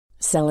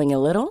Selling a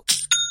little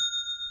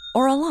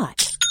or a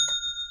lot?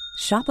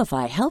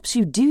 Shopify helps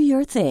you do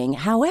your thing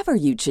however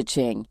you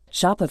cha-ching.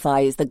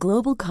 Shopify is the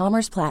global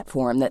commerce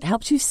platform that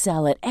helps you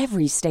sell at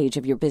every stage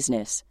of your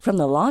business. From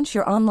the launch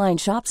your online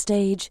shop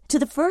stage to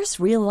the first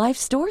real-life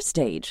store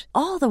stage,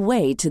 all the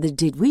way to the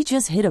did we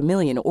just hit a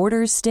million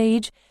orders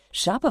stage.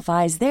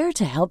 Shopify is there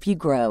to help you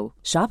grow.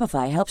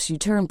 Shopify helps you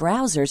turn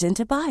browsers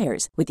into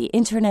buyers with the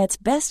internet's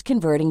best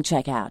converting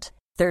checkout.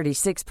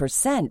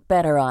 36%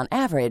 better on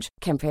average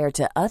compared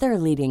to other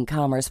leading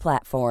commerce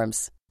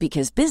platforms.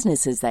 Because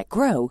businesses that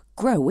grow,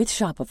 grow with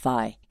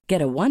Shopify.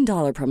 Get a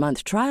 $1 per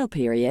month trial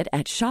period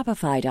at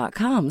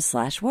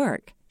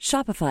shopify.com/work.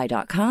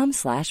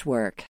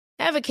 Shopify.com/work.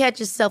 Ever catch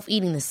yourself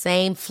eating the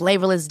same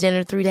flavorless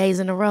dinner 3 days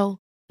in a row?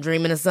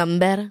 Dreaming of something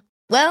better?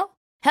 Well,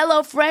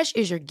 HelloFresh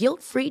is your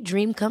guilt-free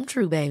dream come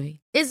true, baby.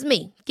 It's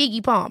me,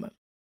 Keke Palmer.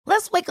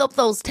 Let's wake up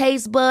those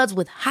taste buds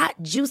with hot,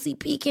 juicy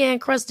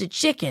pecan-crusted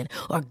chicken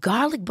or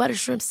garlic butter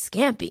shrimp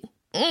scampi.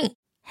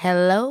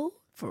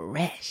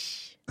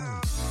 HelloFresh.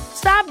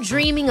 Stop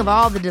dreaming of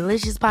all the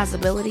delicious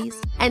possibilities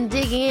and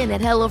dig in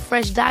at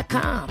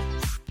HelloFresh.com.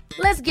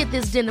 Let's get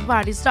this dinner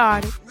party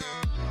started.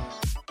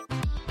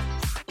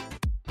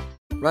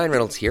 Ryan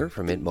Reynolds here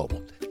from Mint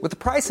Mobile. With the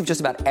price of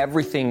just about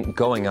everything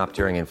going up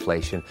during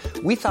inflation,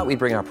 we thought we'd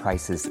bring our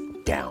prices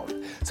down.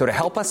 So to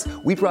help us,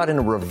 we brought in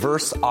a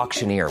reverse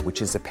auctioneer,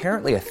 which is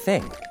apparently a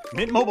thing.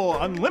 Mint Mobile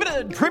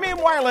Unlimited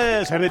Premium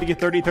Wireless. How to get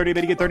 30, 30,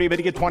 bit to get 30, bit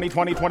to get 20,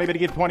 20, 20, bit to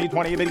get 20,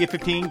 20, bit to get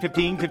 15,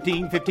 15,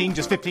 15, 15,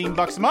 just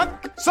 $15 a month?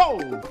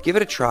 Sold! Give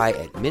it a try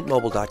at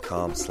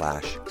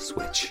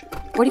mintmobile.com/switch.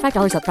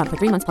 $45 up front for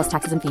 3 months plus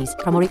taxes and fees.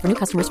 Promo rate for new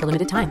customers for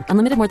limited time.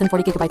 Unlimited more than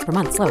 40 gigabytes per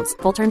month. Slows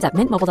full terms at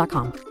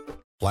mintmobile.com.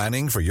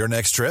 Planning for your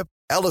next trip?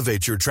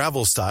 Elevate your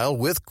travel style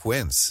with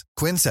Quince.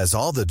 Quince has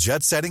all the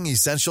jet-setting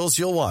essentials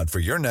you'll want for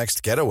your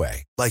next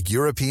getaway, like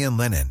European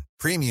linen,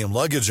 premium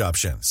luggage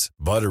options,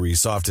 buttery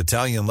soft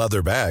Italian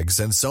leather bags,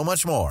 and so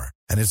much more.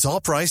 And it's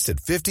all priced at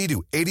 50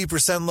 to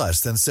 80%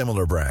 less than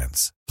similar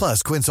brands.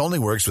 Plus, Quince only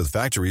works with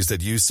factories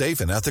that use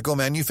safe and ethical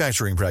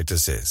manufacturing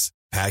practices.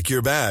 Pack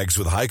your bags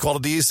with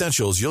high-quality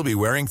essentials you'll be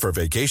wearing for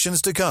vacations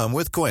to come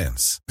with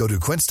Quince. Go to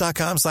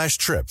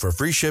quince.com/trip for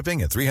free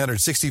shipping and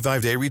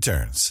 365-day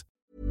returns.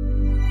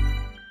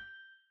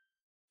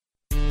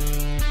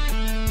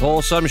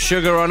 Pour some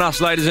sugar on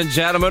us, ladies and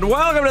gentlemen.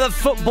 Welcome to the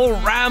Football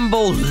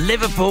Ramble.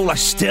 Liverpool are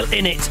still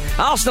in it.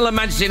 Arsenal and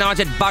Manchester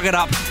United buggered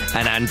up,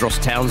 and Andros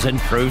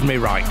Townsend proved me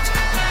right.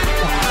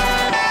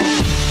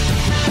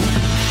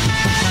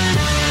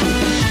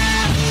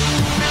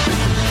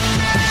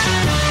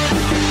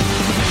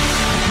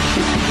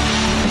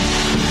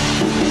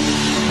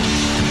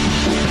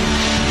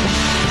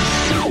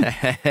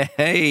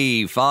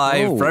 Hey,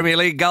 5 Premier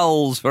League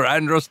goals for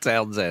Andros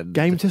Townsend.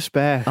 Game to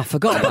spare. I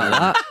forgot about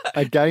that.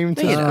 A game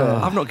to spare.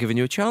 I've not given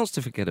you a chance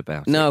to forget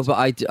about it. No, but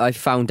I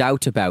found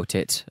out about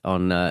it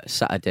on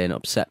Saturday and it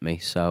upset me,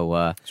 so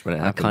I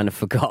kind of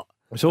forgot.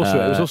 It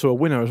was also a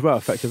winner as well,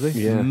 effectively.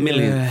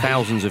 Yeah.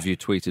 Thousands of you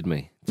tweeted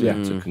me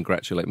to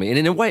congratulate me. And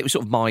in a way, it was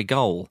sort of my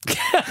goal.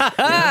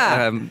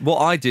 What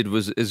I did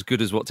was as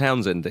good as what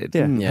Townsend did.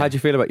 Yeah. How do you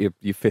feel about your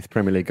 5th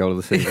Premier League goal of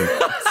the season?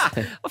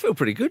 I feel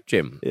pretty good,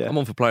 Jim. Yeah. I'm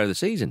on for player of the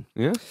season.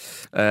 Yeah,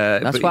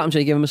 that's what happens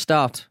when you give him a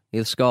start.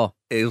 He'll score.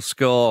 He'll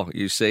score.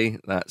 You see,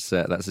 that's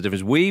the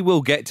difference. We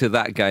will get to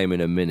that game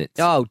in a minute.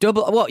 Oh,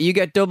 double! What, you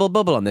get double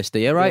bubble on this, do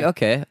you? Right? Yeah.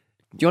 Okay.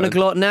 Do you want to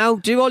gloat now?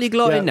 Do all your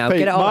gloating now. Pete,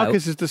 get it all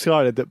Marcus out. has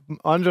decided that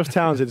Andros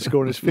Townsend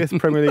scoring his 5th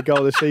Premier League goal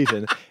of the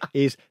season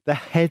is the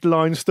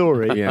headline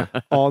story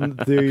on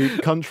the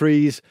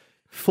country's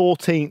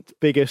 14th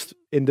biggest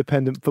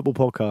independent football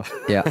podcast.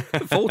 Yeah.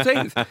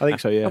 14th? I think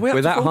so, yeah.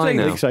 We're that high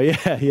now? I think so,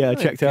 yeah. I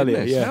checked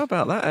earlier. Yeah. How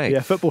about that, eh?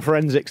 Yeah, Football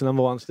Forensics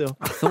number 1 still.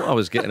 I thought I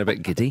was getting a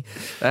bit giddy.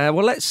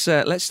 Well, let's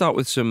start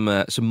with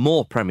some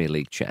more Premier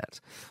League chat,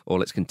 or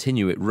let's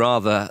continue it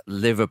rather.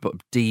 Liverpool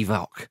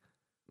Divock.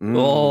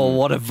 Oh,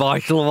 what a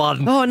vital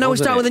one. Oh, now we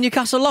start with the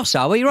Newcastle loss,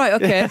 are we? Right,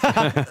 okay.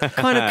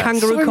 Kind of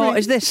kangaroo court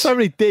is this? So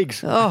many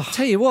digs. Oh,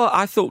 tell you what,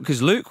 I thought, because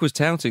Luke was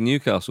touting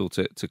Newcastle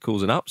to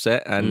cause an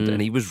upset,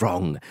 and he was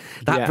wrong.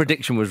 That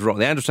prediction was wrong.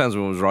 The Andros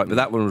Townsend one was right, but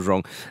that one was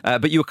wrong.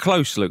 But you were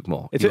close, Luke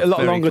Moore. It took a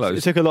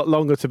lot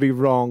longer to be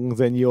wrong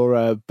than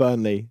your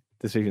Burnley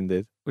decision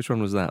did. Which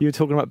one was that? You were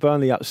talking about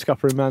Burnley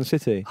scuppering Man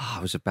City. Oh,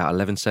 I was about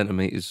 11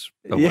 centimetres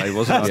away,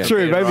 wasn't I? That's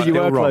true. Maybe you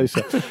were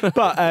closer.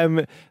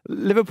 But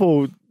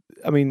Liverpool,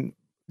 I mean,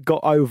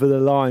 got over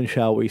the line,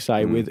 shall we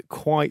say, with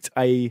quite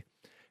a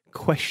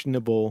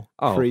questionable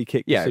free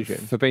kick decision.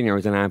 Fabinho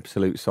is an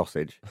absolute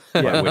sausage.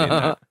 Winning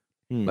that.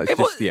 I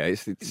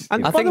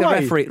think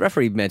the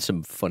referee made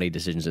some funny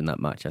decisions in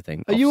that match, I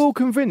think. Are you all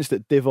convinced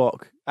that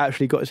Divock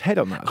actually got his head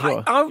on that as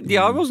well?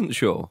 I wasn't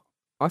sure.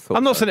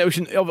 I'm not saying it was.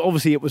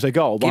 Obviously, it was a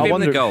goal, but I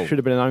wonder if it should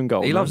have been an own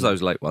goal. He loves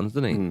those late ones,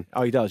 doesn't he?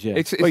 Oh, he does, yeah.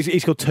 He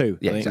scored 2.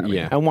 Yeah, exactly.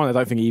 Yeah. And one I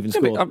don't think he even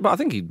scored. But I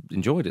think he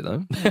enjoyed it,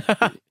 though.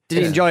 Did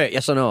he enjoy it,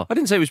 yes or no? I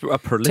didn't say it was a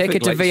prolific. Take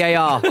it to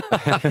VAR.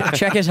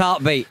 Check his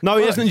heartbeat. No,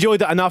 he hasn't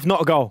enjoyed that enough,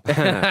 not a goal.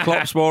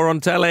 Klopp swore on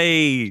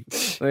telly.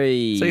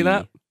 See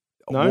that?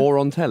 No? War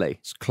on telly.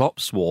 It's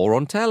Klopp's War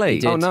on telly.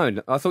 He Oh did.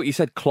 no! I thought you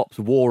said Klopp's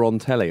War on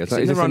telly. It's Is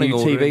in this the a running new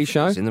order. TV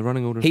show? It's in the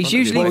running order. in He's front of me.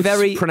 usually Well,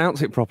 very-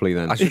 pronounce it properly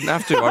then. I shouldn't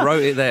have to. I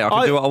wrote it there. I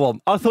can do what I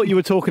want. I thought you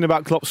were talking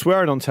about Klopp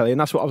swearing on telly, and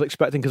that's what I was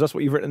expecting because that's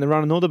what you've written in the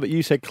running order. But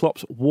you said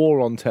Klopp's war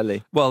on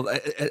telly Well,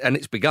 and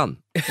it's begun.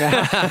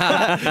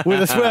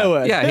 with a swear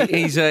word. Yeah,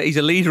 he's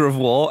a leader of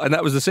war, and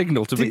that was the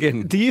signal to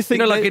begin. do you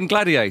think like they- in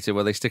Gladiator,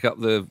 where they stick up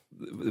with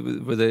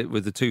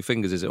the two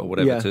fingers, is it or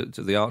whatever, Yeah.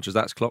 to the archers?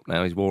 That's Klopp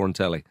now. He's war on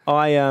telly.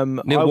 I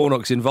Neil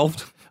Warnock's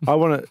involved.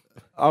 want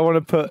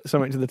to put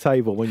something to the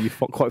table when you've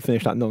quite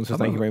finished that nonsense.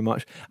 Thank you very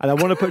much. And I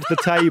want to put to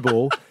the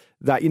table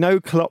that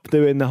Klopp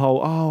doing the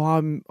whole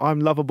I'm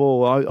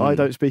lovable. I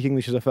don't speak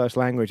English as a first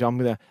language. I'm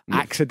going to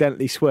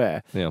accidentally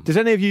swear. Yeah. Do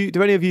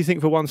any of you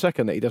think for 1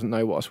 second that he doesn't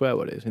know what a swear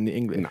word is in the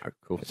English? No, of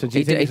course. So do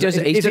you He think does-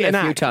 he's is done it it an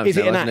a few act? times Is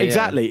it now, an hasn't act? he?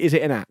 Exactly. Is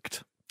it an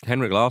act?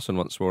 Henrik Larsson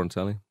once swore on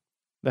telly.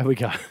 There we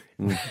go.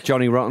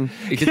 Johnny Rotten.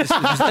 He did this,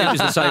 it was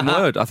the same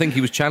word. I think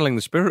he was channeling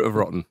the spirit of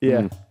Rotten.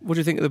 Yeah. What do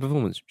you think of the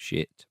performance?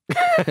 Shit.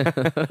 Is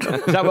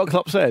that what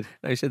Klopp said?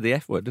 No, he said the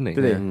F word, didn't he?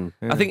 Did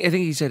he? I think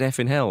he said F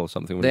in hell or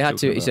something. when They he had talked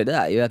to. He about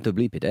said, you have to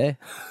bleep it, eh?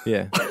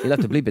 Yeah. You'll have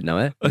to bleep it now,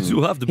 eh? that.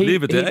 You have to He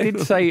believe it, eh? did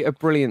say a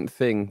brilliant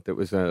thing that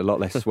was a lot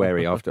less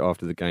sweary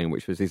after the game,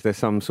 which was, is there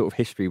some sort of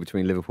history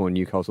between Liverpool and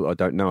Newcastle that I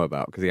don't know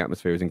about? Because the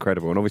atmosphere is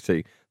incredible. And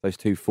obviously, those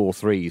 2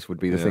 4-3s would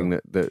be the thing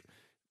that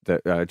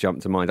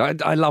jumped to mind.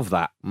 I love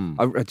that.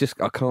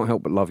 I can't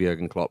help but love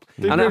Jurgen Klopp.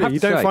 And I have you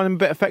to don't say- find him a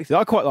bit affected?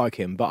 I quite like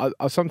him, but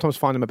I sometimes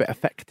find him a bit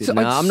affected.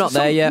 No, I'm not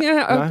there yet.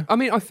 Yeah, No? I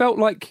mean, I felt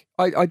like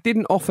I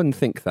didn't often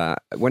think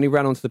that. When he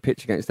ran onto the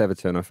pitch against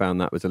Everton, I found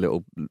that was a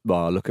little,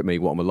 look at me,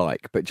 what am I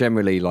like? But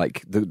generally,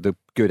 like, the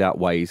good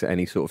outweighs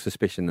any sort of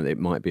suspicion that it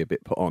might be a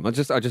bit put on. I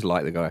just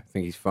like the guy. I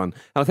think he's fun.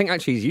 And I think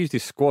actually he's used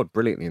his squad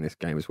brilliantly in this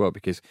game as well,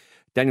 because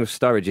Daniel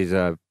Sturridge's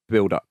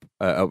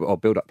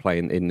build-up play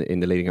in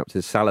the leading up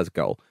to Salah's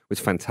goal was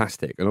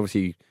fantastic. And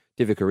obviously,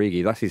 Divock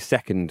Origi, that's his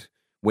second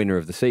winner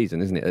of the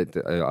season, isn't it?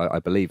 I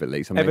believe, at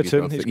least.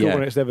 Everton, he's scored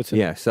against Everton.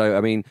 Yeah, so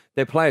I mean,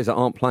 they're players that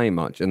aren't playing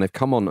much, and they've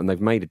come on and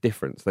they've made a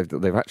difference. They've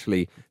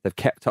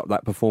kept up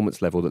that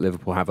performance level that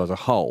Liverpool have as a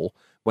whole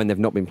when they've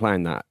not been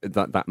playing that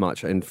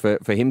much. And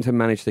for him to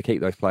manage to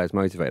keep those players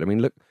motivated, I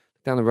mean, look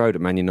down the road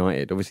at Man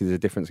United. Obviously, there's a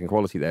difference in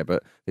quality there,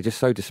 but they're just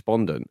so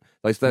despondent.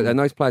 And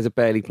those players are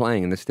barely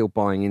playing, and they're still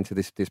buying into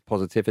this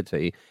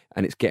positivity,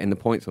 and it's getting the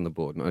points on the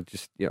board. And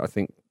I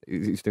think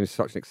he's doing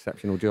such an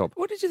exceptional job.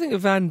 What did you think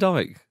of Van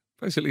Dijk?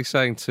 Basically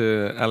saying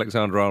to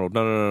Alexander Arnold,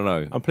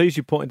 no. I'm pleased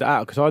you pointed that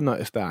out because I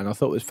noticed that and I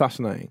thought it was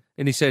fascinating.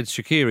 And he said,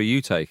 Shaqiri, you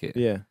take it.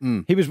 Yeah,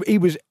 he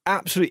was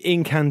absolutely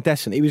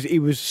incandescent. He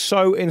was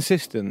so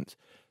insistent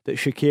that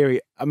Shaqiri.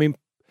 I mean,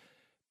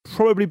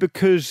 probably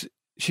because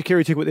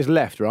Shaqiri took it with his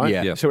left, right?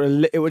 Yeah. So it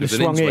would have It was an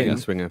swung in,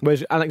 in-swinger.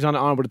 whereas Alexander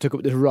Arnold would have took it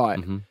with his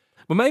right.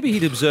 Well, maybe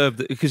he'd observed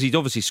that because he'd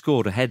obviously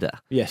scored a header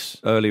Yes.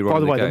 earlier on. By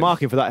the in the way, the game.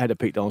 marking for that header,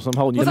 Pete Donaldson, I'm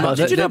holding you. Well,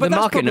 to that- did you know, but the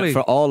that's marking probably-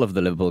 for all of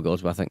the Liverpool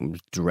goals, I think,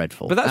 was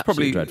dreadful. But that's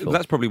Absolutely probably dreadful.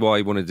 that's probably why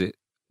he wanted it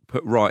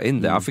put right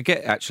in there. I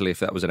forget actually if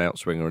that was an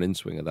outswinger or an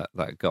inswinger,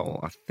 that goal.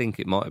 I think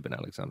it might have been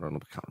Alexander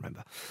Arnold. I can't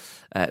remember.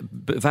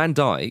 But Van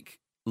Dijk,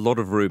 a lot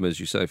of rumours,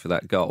 you say, for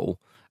that goal,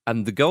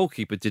 and the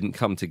goalkeeper didn't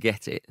come to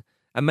get it.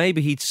 And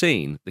maybe he'd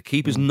seen the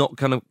keeper's not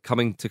kind of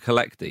coming to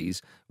collect these.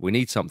 We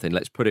need something.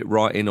 Let's put it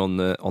right in on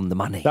the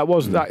money. That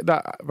was that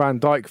Van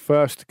Dijk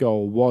first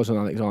goal was an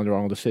Alexander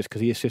Arnold assist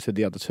because he assisted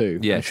the other two.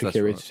 Yes, and that's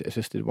Shaqiri right.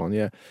 assisted one.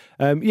 Yeah,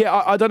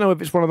 I don't know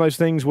if it's one of those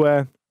things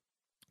where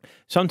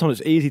sometimes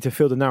it's easy to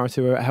fill the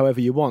narrative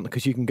however you want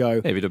because you can go.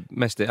 Maybe to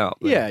messed it up.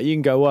 then. Yeah, you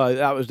can go. Well,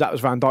 that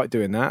was Van Dijk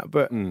doing that,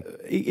 but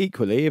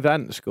equally, if they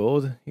hadn't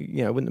scored,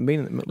 wouldn't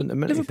have meant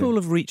Liverpool anything.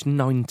 have reached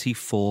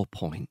 94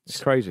 points.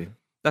 It's crazy.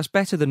 That's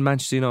better than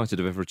Manchester United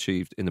have ever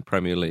achieved in the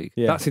Premier League.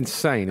 Yeah. That's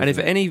insane. And if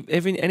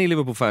isn't it? any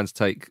Liverpool fans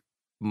take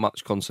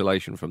much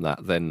consolation from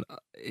that, then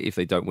if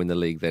they don't win the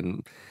league, then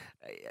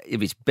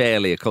if it's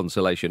barely a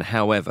consolation.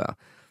 However,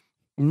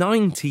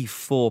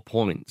 94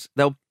 points,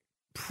 they'll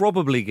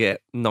probably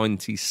get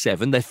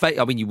 97.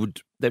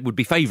 They would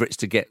be favourites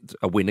to get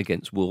a win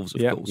against Wolves,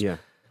 of course. Yeah.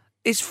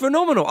 It's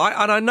phenomenal.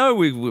 I know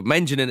we were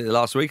mentioning it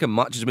last week and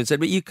much has been said,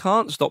 but you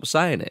can't stop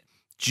saying it.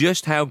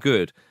 Just how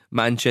good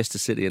Manchester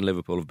City and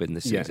Liverpool have been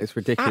this season. Yeah, it's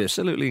ridiculous.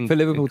 Absolutely For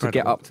Liverpool to get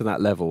incredible. up to that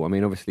level, I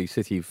mean, obviously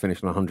City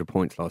finished on 100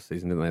 points last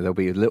season, didn't they? They'll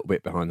be a little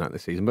bit behind that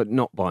this season, but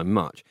not by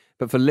much.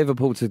 But for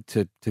Liverpool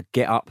to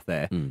get up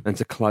there and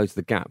to close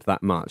the gap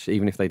that much,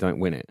 even if they don't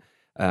win it,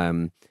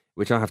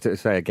 which I have to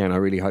say again, I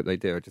really hope they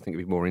do. I just think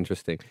it'd be more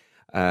interesting.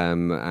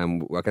 And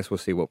I guess we'll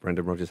see what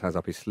Brendan Rodgers has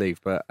up his sleeve.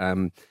 But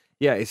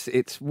yeah,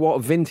 it's what a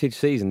vintage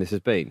season this has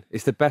been.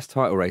 It's the best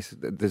title race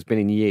that there's been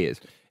in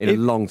years, in a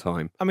long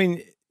time. I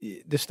mean,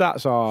 the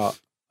stats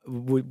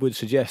would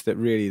suggest that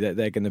really that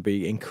they're going to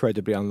be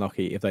incredibly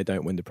unlucky if they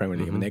don't win the Premier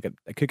League. I mean,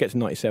 they could get to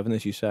 97,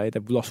 as you say.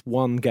 They've lost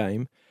one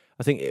game.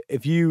 I think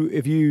if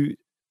you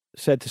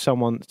said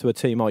to a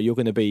team, "Oh, you're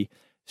going to be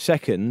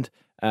second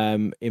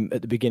at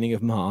the beginning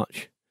of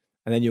March,"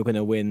 and then you're going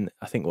to win,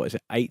 I think,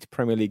 8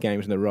 Premier League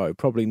games in a row,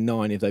 probably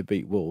 9 if they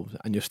beat Wolves,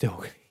 and you're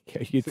still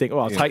You'd think,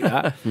 I'll take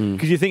that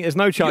because you think there's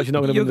no chance you're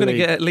not going to win the league.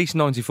 You're going to get at least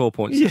 94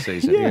 points this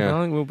season. Yeah.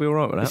 I think we'll be all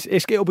right with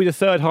that. It'll be the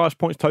third highest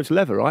points total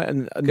ever, right?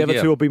 And the other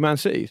two will be Man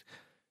City's.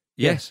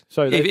 Yes.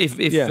 So if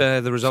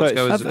the results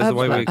go as the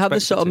way we expect have the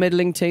sort of them to.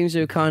 middling teams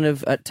who kind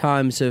of at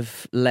times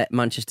have let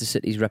Manchester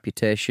City's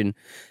reputation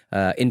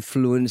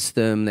influence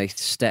them, they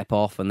step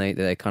off and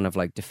they kind of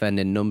like defend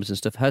in numbers and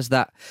stuff. Has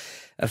that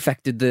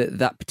affected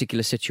that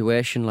particular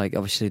situation? Like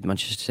obviously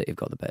Manchester City have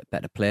got the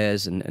better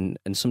players and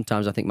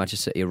sometimes I think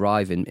Manchester City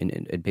arrive in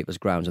people's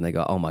grounds and they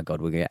go, oh my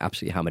God, we're going to get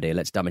absolutely hammered here,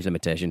 let's damage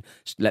limitation,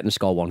 let them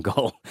score one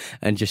goal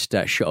and just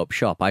shut up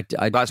shop.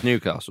 That's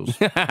Newcastle's.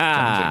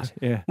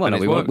 Yeah. Well,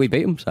 no, we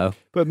beat them, so.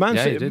 But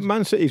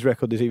Man City's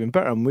record is even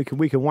better, and we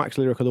can wax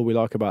lyrical all we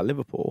like about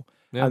Liverpool,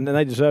 and then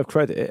they deserve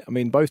credit. I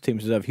mean, both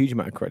teams deserve a huge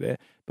amount of credit,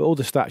 but all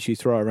the stats you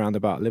throw around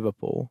about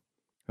Liverpool,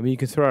 I mean, you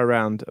can throw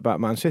around about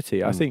Man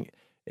City. I think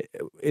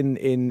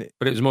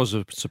But it was more of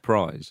a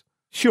surprise.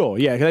 Sure,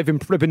 yeah, they've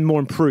been more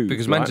improved.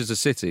 Because right? Manchester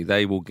City,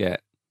 they will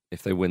get,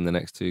 if they win the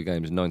next two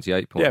games,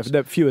 98 points. Yeah, but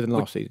they're fewer than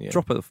last season. Yeah.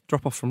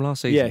 Drop off from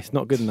last season. Yeah, it's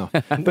not good enough.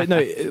 But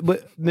no,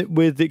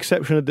 with the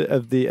exception of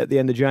the at the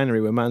end of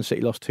January when Man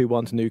City lost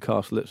 2-1 to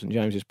Newcastle at St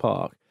James's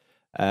Park,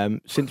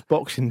 since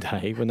Boxing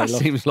Day when they lost,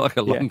 seems like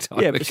a long time.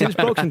 Yeah, ago. but since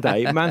Boxing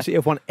Day, Man City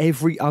have won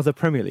every other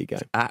Premier League game.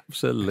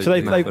 Absolutely. So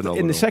they've phenomenal.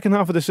 in the second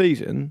half of the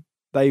season.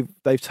 They've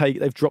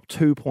dropped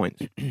 2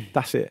 points.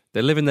 That's it.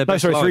 They're living their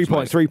best lives. 3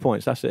 points. Mate. 3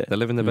 points. That's it. They're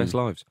living their best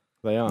lives.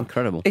 They are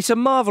incredible. It's a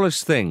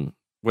marvellous thing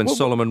when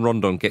Solomon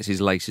Rondon gets his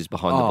laces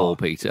behind the ball,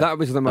 Peter. That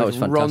was the most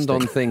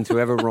Rondon thing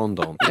to ever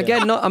Rondon.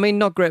 Again,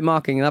 not great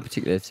marking in that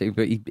particular thing,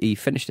 but he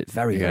finished it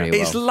very well.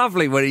 It's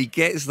lovely when he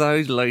gets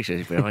those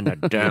laces behind that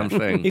damn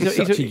thing. He's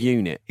such a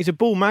unit. He's a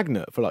ball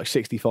magnet for like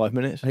 65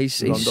 minutes. He's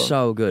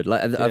so good.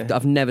 Like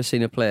I've never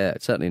seen a player,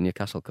 certainly in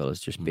Newcastle colours,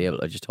 just be able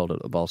to just hold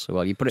up the ball so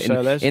well. You put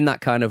it in that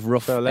kind of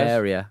rough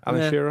area.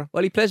 Alan Shearer.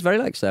 Well, he plays very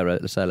like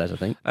Soles, I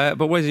think.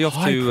 But where's he off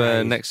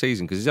to next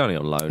season? Because he's only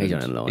on loan. He's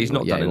only on loan. He's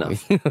not done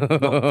enough. Not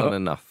done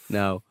enough.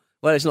 No.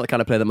 Well, it's not the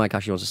kind of player that Mike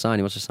actually wants to sign.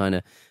 He wants to sign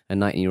a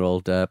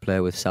 19-year-old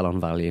player with sell-on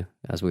value,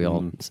 as we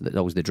all. It's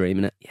always the dream,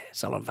 isn't it? Yeah,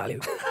 sell-on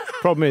value.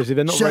 Problem is, if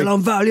they're not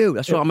sell-on value.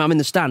 That's right. I'm in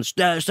the stands.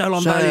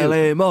 Sell-on value. Sell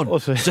him on.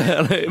 Also, if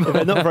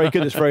they're not very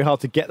good, it's very hard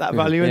to get that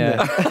value in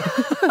there.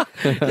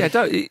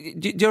 Yeah,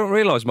 you don't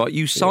realise, Mike,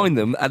 you sign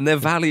them and their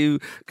value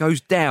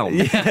goes down.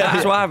 Yeah.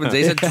 That's what happens.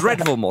 It's a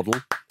dreadful model.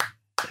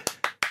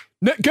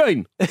 Net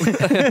gain.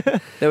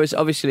 There was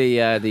obviously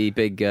the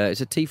big.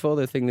 It's a Tifo,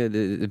 the thing,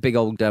 the big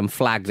old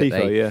flag that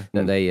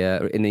they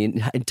in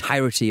the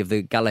entirety of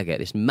the Gallagher,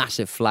 this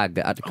massive flag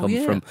that had to come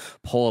from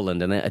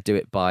Poland, and they had to do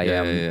it by.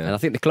 And I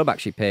think the club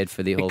actually paid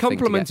for the whole thing. It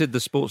complemented the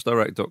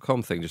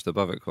sportsdirect.com thing just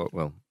above it quite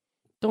well.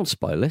 Don't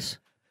spoil this.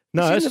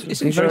 No,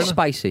 it's very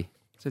spicy.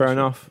 Fair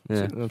enough.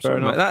 Yeah. Fair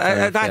enough.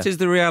 That is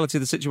the reality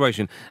of the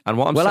situation. And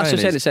what I'm saying that's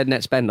just is... it said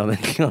net spend on the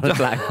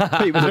flag.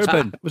 Pete,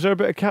 was there a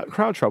bit of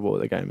crowd trouble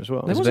at the game as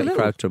well? There was a bit of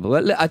crowd trouble.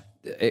 Well,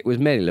 it was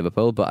mainly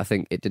Liverpool, but I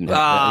think it didn't help.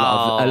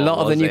 A lot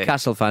of the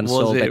Newcastle fans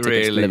sold their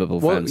tickets to Liverpool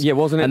fans. Yeah,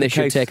 wasn't it? And they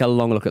should take a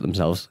long look at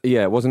themselves.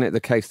 Yeah, wasn't it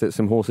the case that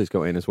some horses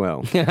got in as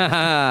well?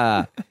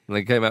 And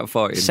they came out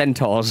fighting.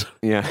 Centaurs.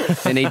 Yeah.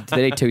 They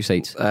need 2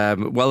 seats.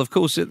 Well, of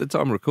course, at the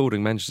time of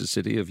recording, Manchester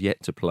City have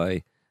yet to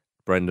play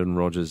Brendan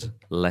Rodgers,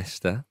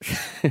 Leicester.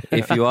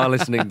 If you are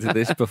listening to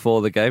this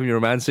before the game and you're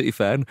a Man City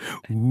fan,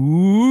 if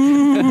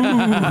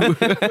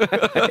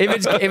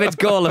it's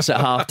goalless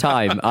at half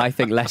time, I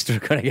think Leicester are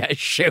going to get a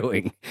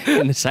shoeing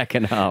in the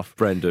second half.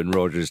 Brendan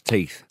Rodgers'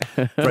 teeth.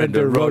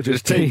 Brendan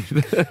Rodgers' teeth.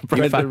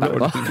 Brendan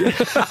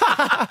Rodgers.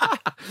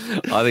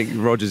 I think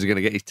Rodgers is going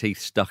to get his teeth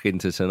stuck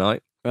into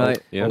tonight. Right.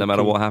 Yeah. No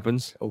matter what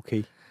happens.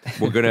 Okay.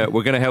 We're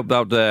gonna help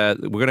out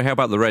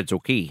the Reds.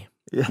 Okay.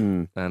 Yeah.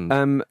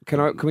 And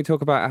can we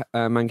talk about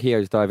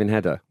Manquillo's diving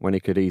header when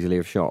he could easily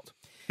have shot?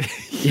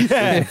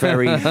 Yeah,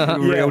 very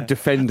real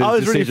defender. I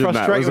was really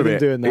frustrated with him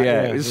doing that.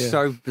 Yeah, it was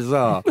so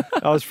bizarre.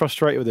 I was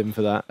frustrated with him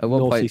for that. At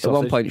one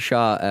point,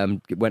 Shah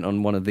went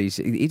on one of these.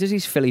 He does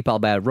these Philippe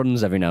Albert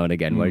runs every now and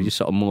again, where he just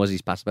sort of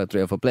moseys past about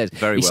 3 or 4 players.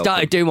 He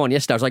started doing one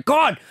yesterday. I was like, "Go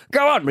on!"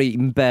 But he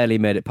barely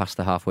made it past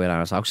the halfway line.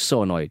 I was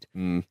so annoyed.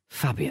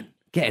 Fabian,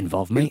 get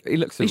involved, mate. He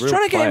looks. He's real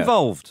trying to player. get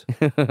involved.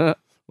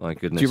 My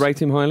goodness. Do you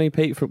rate him highly,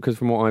 Pete? Because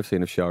from what I've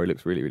seen of Shah, he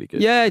looks really, really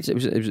good. Yeah, it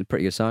was a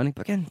pretty good signing.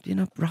 But again,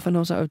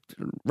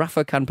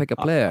 Rafa can pick a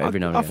player every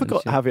now and again. I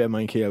forgot Javier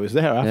Manquillo was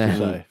there, I have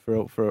to say,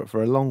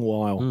 for a long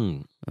while.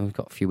 We've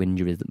got a few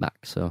injuries at the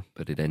back, so.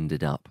 But it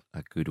ended up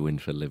a good win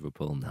for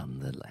Liverpool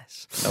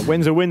nonetheless. A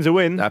win's a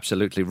win.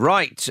 Absolutely.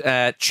 Right.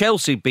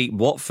 Chelsea beat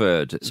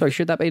Watford. Sorry,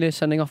 should that be a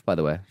sending off, by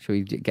the way? Should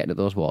we get into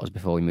those waters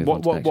before we move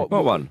on to next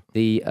What one?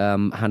 The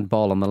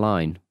handball on the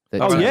line.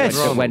 Yes,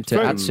 that went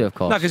to Atsu, of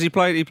course. No, because he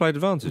played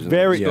advantage.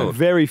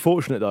 Very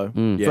fortunate though.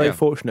 Very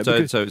fortunate.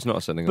 So it's not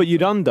a sending off. But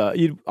you'd wonder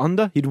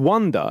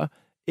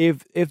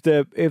if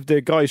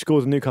the guy who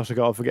scores the Newcastle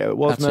goal, I forget who it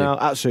was now,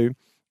 Atsu,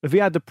 If he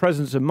had the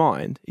presence of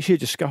mind, he should have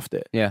just scuffed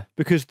it. Yeah.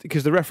 Because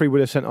the referee would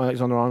have sent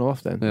Alexander-Arnold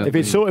off then. Yeah. If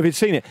he'd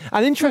seen it.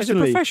 And He's a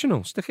interestingly,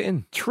 professional. Stick it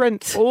in.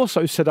 Trent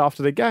also said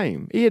after the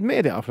game, he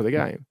admitted it after the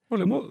game.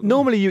 Well,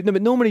 Normally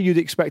you'd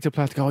expect a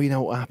player to go, you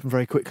know what happened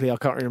very quickly. I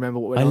can't really remember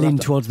what went on. I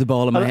leaned towards the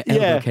ball and my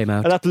elbow came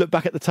out. I'd have to look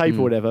back at the tape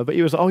or whatever. But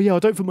he was like, oh yeah, I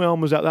don't think my arm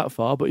was out that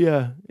far. But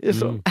yeah,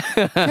 it's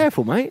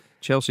careful, mate.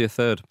 Chelsea are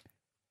third.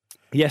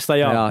 Yes,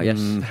 they are.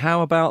 Yes.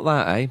 How about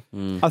that, eh?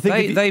 I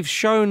think They've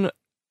shown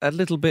a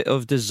little bit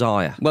of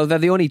desire. Well, they're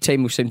the only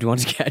team who seem to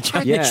want to get a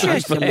chance. Yeah,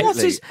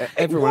 Absolutely.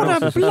 Everyone What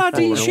else a has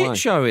bloody fallen shit away.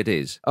 show it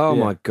is. Oh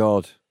Yeah. my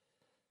God.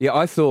 Yeah,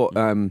 I thought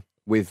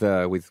with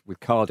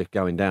Cardiff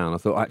going down, I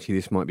thought actually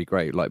this might be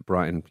great. Like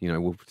Brighton,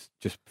 will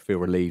just feel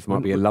relieved.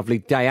 Might be a lovely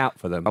day out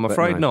for them. I'm but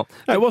afraid no. not.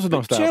 No, it was a But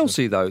nice day.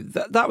 Chelsea, though,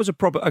 that was a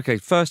proper... Okay,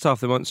 first half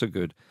they weren't so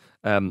good.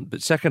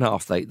 But second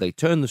half they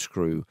turned the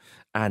screw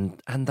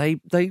and they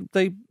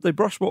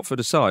brushed Watford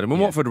aside. I mean,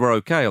 Watford were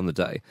okay on the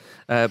day.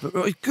 But it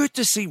was good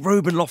to see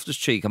Ruben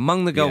Loftus-Cheek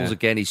among the goals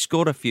again. He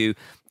scored a few.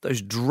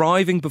 Those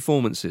driving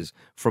performances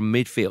from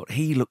midfield.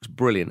 He looks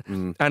brilliant.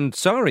 And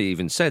Sarri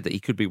even said that he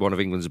could be one of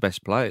England's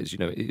best players,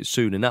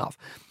 soon enough.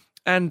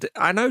 And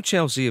I know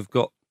Chelsea have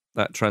got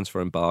that transfer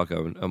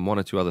embargo and one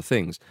or two other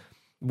things.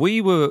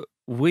 We were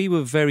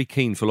very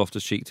keen for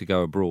Loftus-Cheek to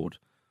go abroad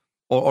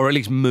or at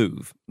least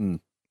move.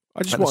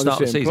 I just At the wanted start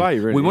to of see the him season. play,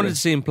 really. We wanted to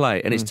see him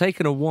play, and it's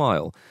taken a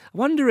while. I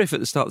wonder if at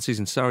the start of the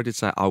season, Sarri did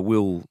say, I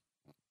will,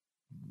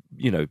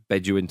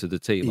 bed you into the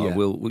team. I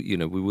will, we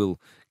will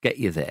get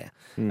you there.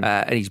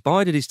 And he's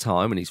bided his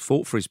time and he's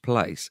fought for his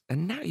place.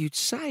 And now you'd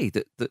say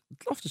that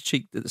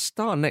Loftus-Cheek, at the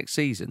start of next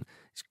season,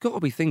 he's got to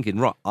be thinking,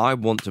 right, I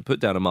want to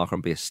put down a marker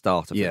and be a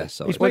starter for this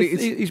side.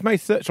 He's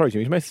made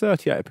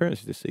 38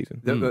 appearances this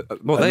season. A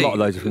lot of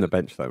those are from the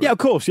bench, though. Right? Yeah, of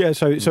course. Yeah,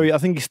 so I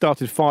think he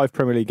started 5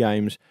 Premier League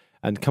games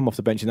and come off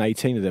the bench in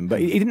 18 of them.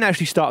 But he didn't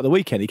actually start at the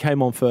weekend. He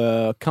came on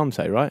for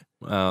Conte, right?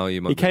 Oh, you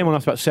might. He came on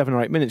after about 7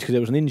 or 8 minutes because there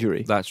was an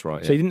injury. That's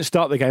right. So he didn't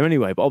start the game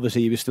anyway, but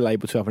obviously he was still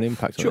able to have an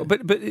impact on Sure,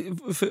 it.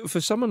 but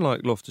for someone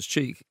like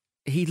Loftus-Cheek,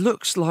 he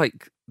looks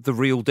like the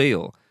real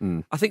deal.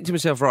 I think to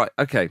myself, right,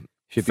 okay.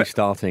 Should be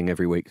starting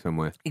every week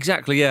somewhere.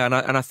 Exactly, yeah.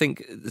 And I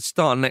think at the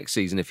start of next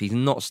season, if he's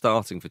not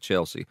starting for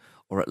Chelsea,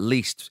 or at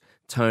least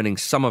turning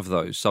some of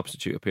those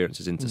substitute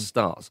appearances into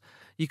starts,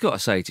 you've got to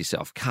say to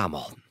yourself, come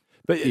on.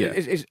 But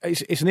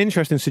it's an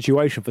interesting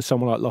situation for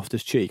someone like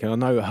Loftus-Cheek, and I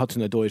know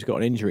Hudson-Odoi's got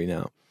an injury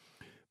now.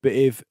 But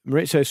if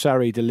Maurizio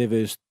Sarri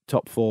delivers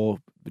top 4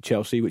 with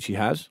Chelsea, which he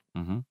has,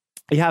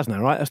 he has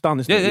now, right? That's done,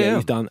 isn't it? Yeah.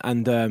 He's done,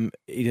 and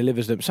he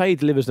delivers them. Say he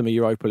delivers them a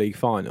Europa League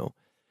final.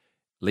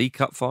 League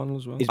Cup final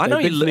as well. They've I know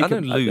been to the League I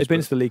don't Cup- lose. They've been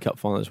but- to the League Cup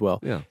final as well.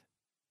 Yeah.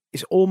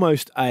 It's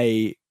almost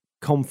a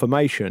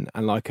confirmation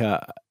and like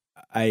a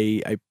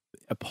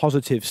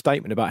positive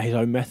statement about his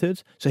own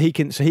methods. So he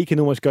can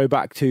almost go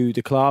back to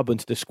the club and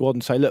to the squad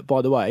and say, look,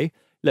 by the way,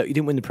 look, you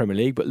didn't win the Premier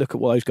League, but look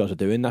at what those guys are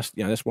doing. That's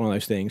one of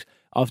those things.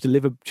 I've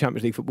delivered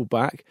Champions League football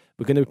back.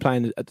 We're going to be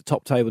playing at the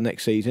top table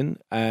next season,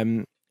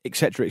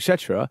 etc.,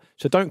 etc.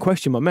 So don't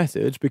question my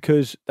methods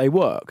because they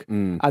work.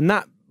 And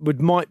that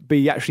might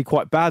be actually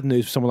quite bad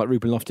news for someone like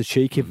Ruben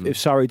Loftus-Cheek if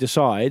Sarri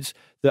decides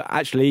that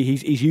actually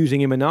he's using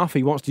him enough.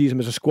 He wants to use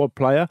him as a squad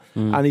player,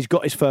 and he's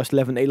got his first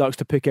 11 that he likes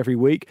to pick every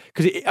week.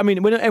 Because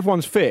when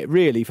everyone's fit,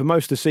 really, for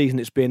most of the season,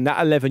 it's been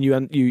that 11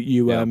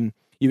 you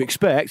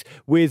expect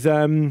with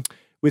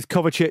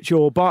Kovacic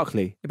or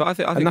Barkley. Yeah, but I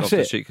think that's it.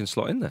 Loftus-Cheek can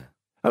slot in there.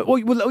 Of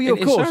course, In of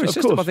Sarri's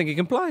system, course. I think he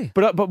can play.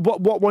 But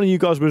what one of you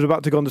guys was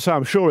about to go on to say,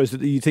 I'm sure, is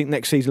that you think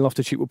next season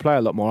Loftus-Cheek will play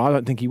a lot more. I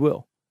don't think he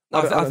will.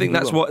 I think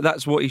that's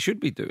what he should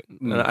be doing,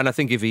 and I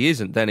think if he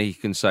isn't, then he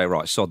can say,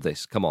 right, sod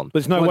this, come on. But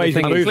there's no way he's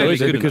going to move, clearly though,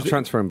 is it? good Because The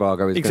transfer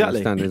embargo is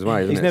exactly, going to stand in his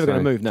way, isn't he's it? never going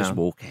So- to move now. Just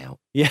walk out.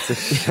 Yeah.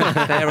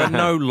 There are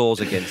no laws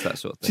against that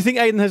sort of Do you thing.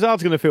 think Aiden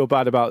Hazard's going to feel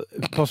bad about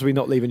possibly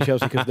not leaving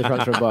Chelsea because of the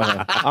transfer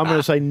embargo? I'm going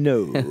to say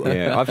no.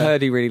 Yeah, I've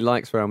heard he really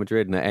likes Real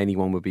Madrid and that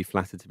anyone would be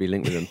flattered to be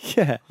linked with him.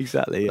 Yeah,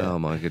 exactly. Yeah. Oh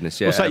my goodness!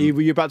 Yeah. What's that?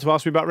 Were you about to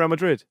ask me about Real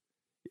Madrid?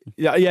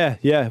 Yeah.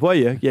 Were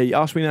you? Yeah, you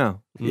asked me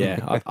now. Yeah,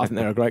 I think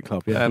they're a great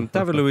club. Yeah,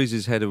 David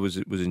Luiz's header was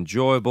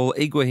enjoyable.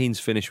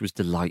 Higuain's finish was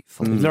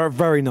delightful. they're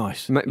very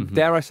nice.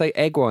 Dare I say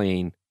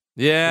Higuain?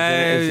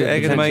 Yeah, Is it a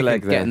egg and potential bacon.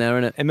 egg there? Getting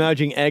there, innit?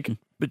 Emerging egg.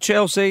 But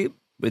Chelsea,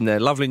 in their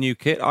lovely new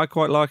kit, I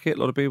quite like it. A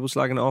lot of people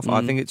slagging it off.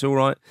 I think it's all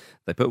right.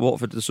 They put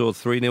Watford to the sort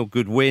of 3-0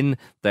 good win.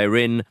 They're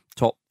in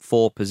top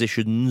 4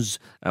 positions,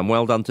 and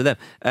well done to them.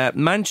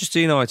 Manchester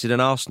United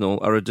and Arsenal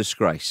are a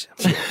disgrace.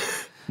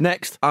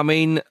 Next, I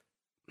mean,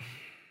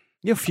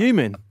 you're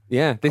fuming.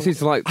 Yeah, this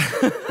is like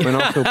when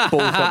Arsenal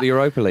balls up the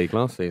Europa League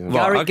last season.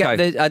 Right.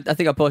 Gary, okay. I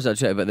think I posted on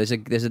Twitter, but there's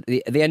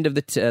the end of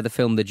the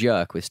film The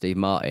Jerk with Steve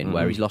Martin,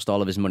 where he's lost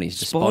all of his money. He's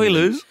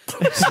despondent.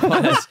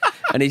 Spoilers.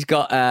 And he's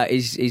got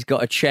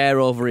a chair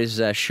over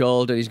his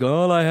shoulder. He's going,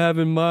 all I have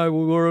in my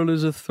world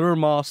is a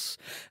thermos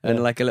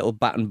and like a little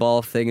bat and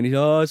ball thing. And he's,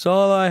 it's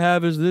all I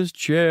have is this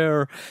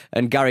chair.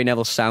 And Gary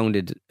Neville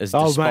sounded as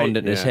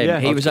despondent as him. Yeah.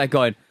 He was like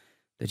going,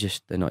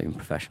 they're not even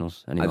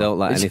professionals anymore. I don't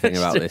like anything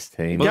about this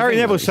team. Gary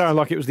Neville sounded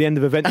like it was the end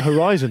of Event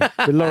Horizon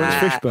with Lawrence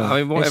Fishburne. I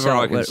mean, whatever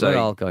I can say. We're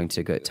all going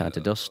to get tied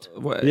to dust.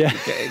 Yeah.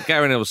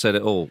 Gary Neville said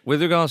it all.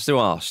 With regards to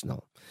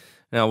Arsenal,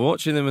 now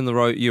watching them in the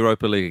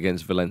Europa League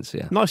against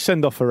Valencia. Nice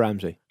send-off for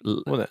Ramsey,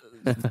 wasn't it?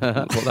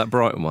 What, that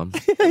Brighton one?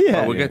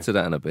 Yeah. We'll get to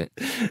that in a bit.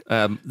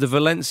 The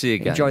Valencia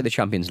game. Enjoy the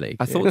Champions League.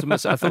 I thought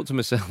to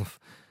myself,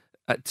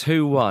 at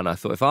 2-1, I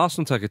thought if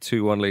Arsenal take a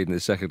 2-1 lead in the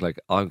second leg,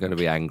 I'm going to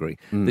be angry.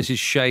 This is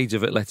shades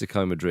of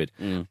Atletico Madrid.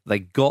 They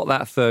got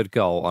that third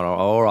goal, and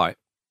all right.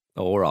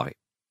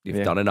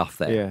 You've done enough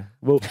there. Yeah,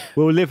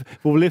 we'll live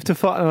to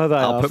fight another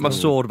day. I'll put my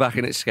Arsenal. sword back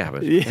in its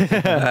scabbard.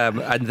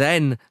 Yeah. And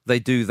then they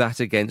do that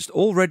against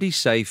already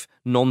safe,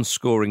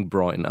 non-scoring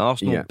Brighton.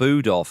 Arsenal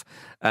booed off,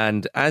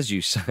 and as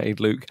you say,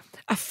 Luke,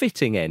 a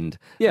fitting end,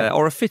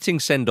 or a fitting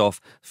send-off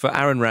for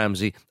Aaron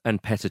Ramsey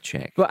and Petr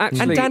Cech, But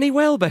actually, and Danny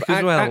Welbeck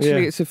as well.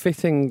 Actually, it's a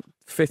fitting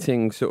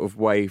sort of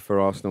way for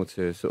Arsenal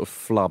to sort of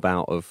flub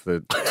out of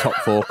the top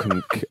four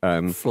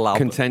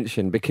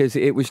contention, because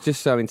it was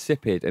just so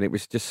insipid and it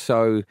was just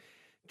so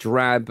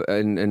drab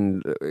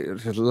and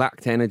just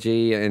lacked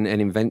energy and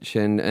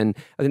invention, and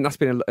I think that's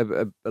been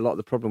a lot of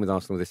the problem with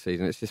Arsenal this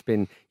season. It's just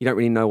been, you don't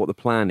really know what the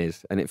plan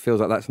is, and it feels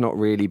like that's not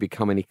really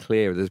become any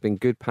clearer. There's been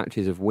good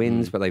patches of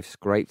wins, but they've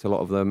scraped a lot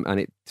of them, and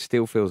it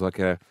still feels like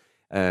it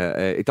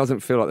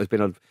doesn't feel like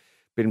there's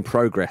been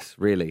progress,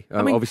 really.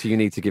 I mean, obviously you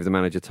need to give the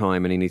manager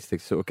time, and he needs to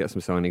sort of get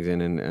some signings in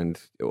and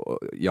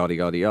yada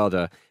yada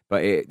yada,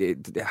 but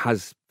it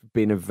has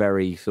been a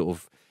very sort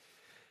of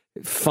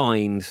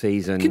fine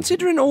season.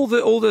 Considering all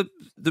the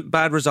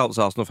bad results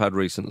Arsenal have had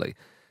recently,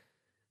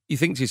 you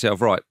think to yourself,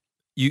 right,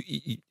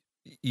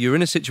 you're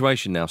in a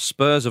situation now.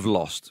 Spurs have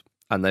lost,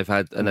 and they've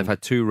had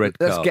 2 red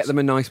cards. Let's get them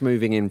a nice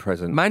moving in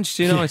present.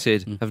 Manchester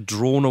United have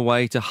drawn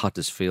away to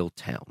Huddersfield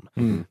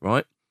Town,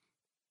 right?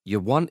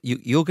 You're going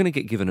to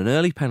get given an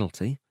early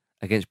penalty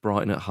against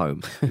Brighton at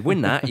home. You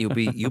win that, you'll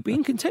be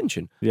in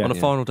contention on a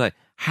final day.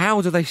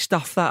 How do they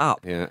stuff that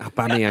up? Yeah,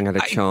 Aubameyang had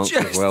a chance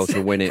as well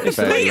to win it.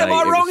 Am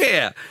I wrong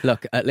here?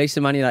 Look, at least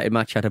the Man United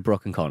match had a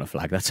broken corner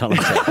flag. That's all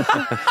I'm saying.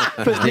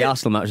 But the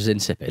Arsenal match was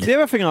insipid. The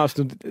other thing,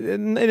 Arsenal,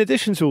 in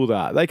addition to all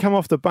that, they come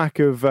off the back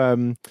of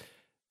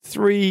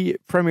 3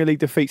 Premier League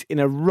defeats in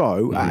a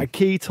row at a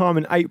key time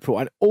in April,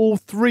 and all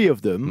 3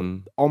 of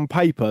them, on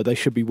paper, they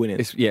should be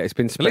winning. It's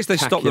been at least they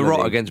stopped the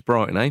rot against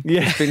Brighton, eh?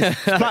 Yeah,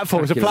 it's a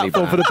platform for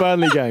the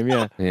Burnley game.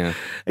 Yeah.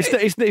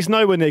 It's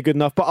nowhere near good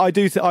enough. But I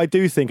do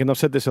think, and I've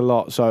said this a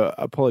lot, so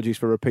apologies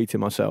for repeating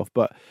myself,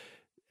 but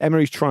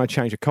Emery's trying to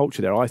change a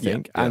culture there, I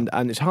think, and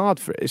it's hard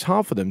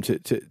for them to.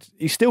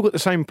 He's still got the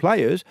same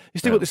players.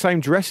 He's still got the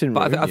same dressing room.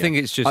 But I think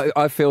it's just.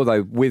 I feel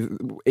though,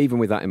 even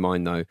with that in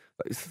mind, though,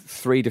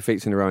 3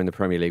 defeats in a row in the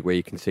Premier League where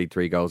you concede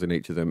 3 goals in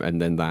each of them,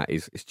 and then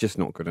it's just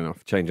not good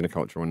enough. Changing a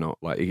culture or not,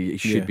 like he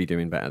should be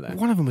doing better there.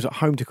 One of them was at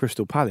home to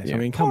Crystal Palace. Yeah. I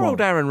mean, come poor on, old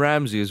Aaron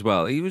Ramsey as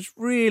well. He was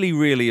really,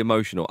 really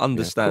emotional,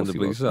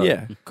 understandably so.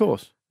 Yeah, of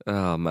course.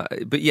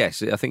 But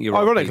yes, I think you're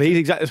right. Ironically, he's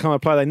exactly the kind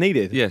of player they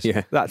needed. Yes,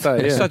 that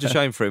day. It's such a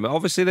shame for him.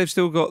 Obviously, they've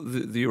still got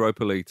the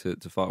Europa League to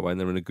fight away, and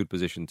they're in a good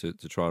position to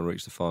try and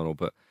reach the final.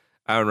 But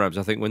Aaron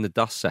Ramsey, I think when the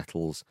dust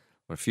settles,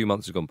 when a few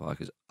months have gone by,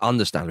 because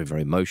understandably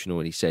very emotional,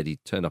 and he said he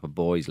turned up a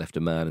boy, he's left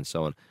a man, and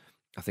so on.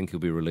 I think he'll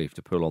be relieved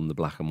to pull on the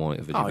black and white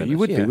of it. Oh, you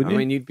would be, wouldn't you?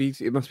 I mean,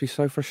 it must be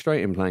so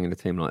frustrating playing in a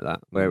team like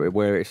that,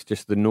 where it's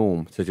just the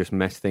norm to just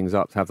mess things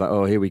up, to have that,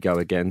 oh, here we go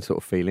again sort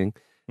of feeling.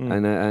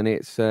 And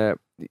it's, good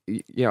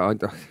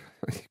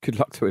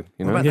luck to him.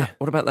 You know?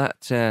 What about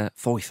that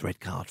 4th red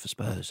card for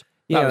Spurs?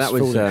 Yeah, that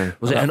was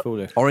it an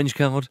orange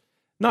card?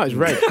 No, it's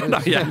red.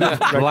 Black.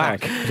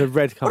 It was a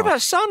red card. What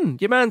about Son?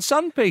 Your man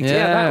Son, Peter?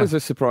 Yeah, that was a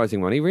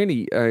surprising one. He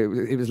really,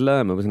 it was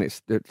Lerma, wasn't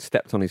it, that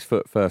stepped on his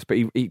foot first, but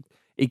he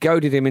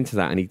goaded him into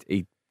that,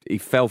 and he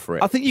fell for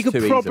it. I think you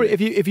could probably,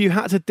 if you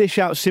had to dish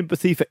out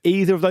sympathy for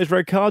either of those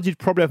red cards, you'd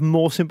probably have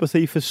more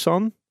sympathy for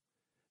Son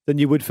than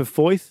you would for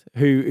Foyth,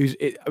 who's.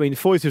 I mean,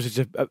 Foyth was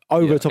just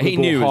over the top of the ball. He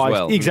knew high. as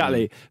well.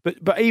 Exactly.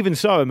 But even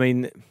so, I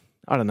mean,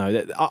 I don't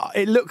know.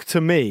 It looked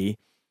to me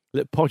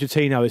that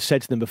Pochettino has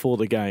said to them before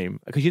the game,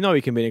 because you know he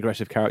can be an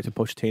aggressive character,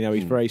 Pochettino.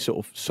 He's very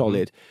sort of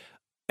solid.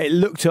 It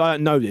looked to, I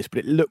don't know this, but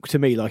it looked to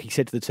me like he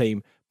said to the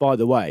team, by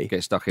the way,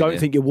 get stuck in don't there.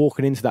 think you're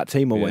walking into that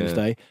team on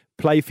Wednesday.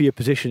 Play for your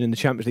position in the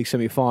Champions League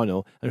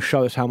semi-final and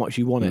show us how much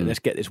you want it. And let's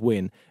get this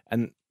win.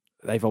 And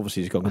they've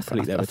obviously just gone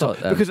completely over the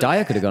top. Because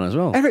Dyer could have gone as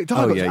well. Eric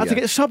Dyer had to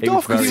get subbed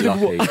off because he was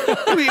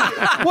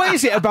what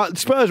is it about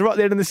Spurs right at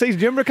the end of the season?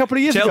 Do you remember a couple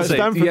of years Chelsea.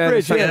 ago, Stamford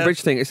Bridge? The Stamford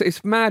Bridge thing.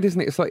 It's mad,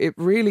 isn't it? It's like it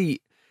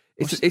really.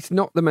 It's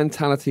not the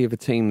mentality of a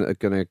team that are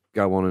going to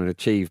go on and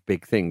achieve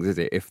big things, is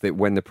it?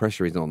 When the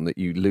pressure is on, that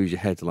you lose your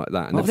head like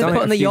that. And they're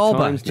putting the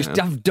Yorba. Just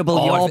have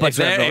double Yorba.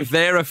 If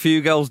they're a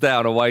few goals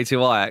down away to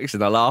Ajax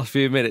in the last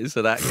few minutes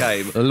of that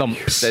game,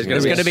 lumps. There's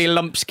going to be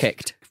lumps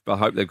kicked. I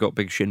hope they've got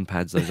big shin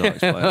pads, those Ajax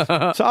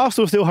players. So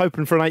Arsenal still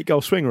hoping for an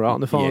 8-goal swing right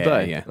on the final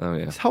day. Yeah. Oh,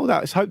 yeah. Let's hold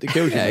out. It's hope that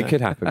kills you. Yeah, it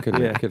could happen. Could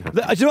happen. Do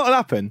you know what will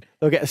happen?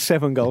 They'll get a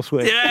 7-goal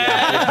swing.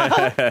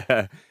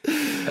 Yeah.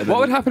 What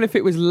would happen if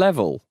it was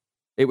level?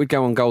 It would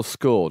go on goals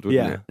scored,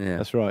 wouldn't Yeah, it?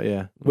 that's right.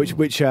 Yeah, which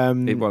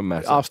It won't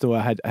matter. Arsenal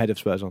are ahead of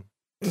Spurs on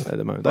at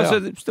the moment. They So are.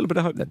 there's still a bit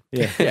of hope then.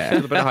 Yeah.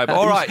 Still a bit of hope.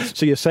 All right.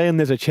 So you're saying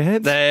there's a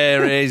chance?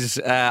 There is.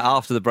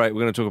 After the break,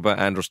 we're going to talk about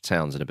Andros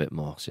Townsend a bit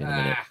more. See you in a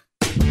minute.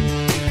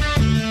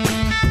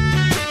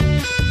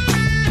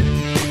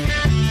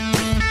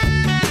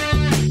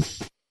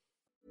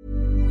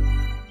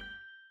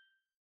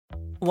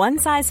 One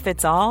size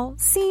fits all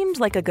seemed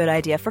like a good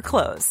idea for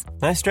clothes.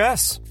 Nice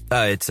dress.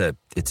 It's a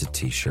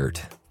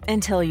t-shirt.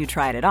 Until you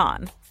tried it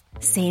on.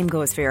 Same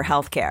goes for your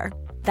healthcare.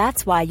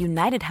 That's why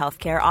United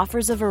Healthcare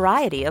offers a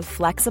variety of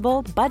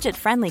flexible,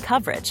 budget-friendly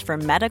coverage for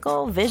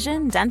medical,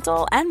 vision,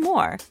 dental, and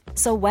more.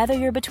 So whether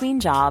you're between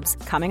jobs,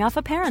 coming off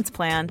a parent's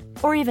plan,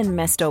 or even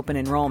missed open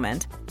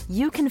enrollment,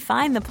 you can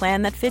find the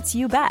plan that fits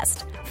you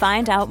best.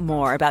 Find out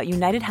more about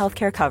United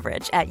Healthcare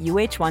coverage at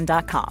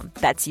uh1.com.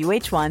 That's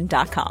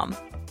uh1.com.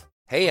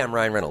 Hey, I'm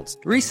Ryan Reynolds.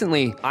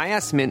 Recently, I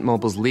asked Mint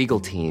Mobile's legal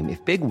team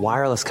if big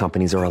wireless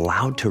companies are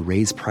allowed to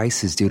raise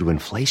prices due to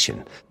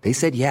inflation. They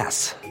said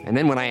yes. And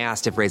then when I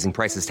asked if raising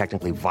prices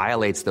technically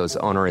violates those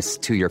onerous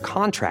 2-year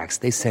contracts,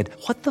 they said,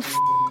 "What the f***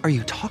 are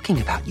you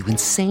talking about, you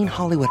insane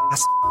Hollywood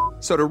ass?"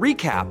 So to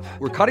recap,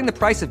 we're cutting the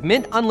price of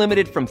Mint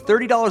Unlimited from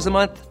 $30 a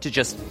month to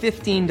just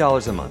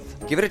 $15 a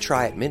month. Give it a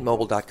try at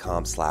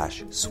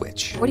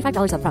mintmobile.com/switch.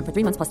 $45 up front for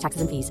 3 months plus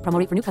taxes and fees. Promo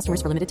rate for new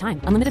customers for limited time.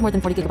 Unlimited more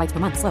than 40 gigabytes per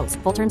month. Slows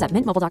full terms at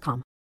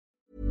mintmobile.com.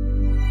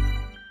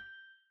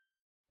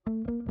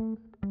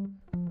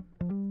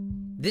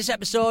 This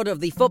episode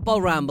of the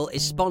Football Ramble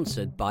is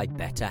sponsored by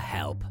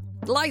BetterHelp.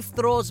 Life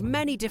throws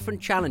many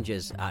different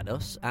challenges at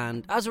us,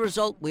 and as a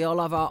result, we all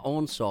have our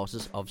own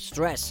sources of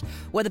stress.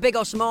 Whether big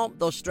or small,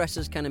 those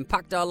stresses can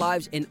impact our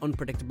lives in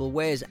unpredictable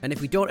ways, and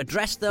if we don't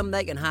address them,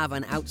 they can have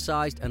an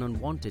outsized and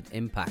unwanted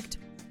impact.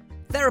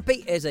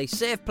 Therapy is a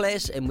safe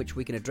place in which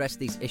we can address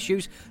these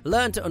issues,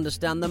 learn to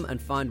understand them,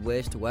 and find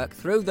ways to work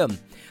through them.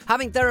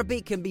 Having therapy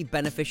can be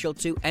beneficial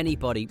to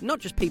anybody, not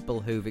just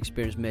people who've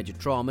experienced major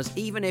traumas,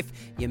 even if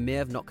you may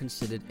have not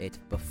considered it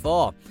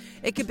before.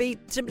 It could be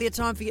simply a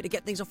time for you to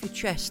get things off your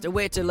chest, a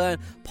way to learn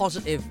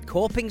positive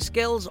coping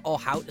skills, or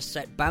how to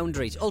set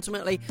boundaries.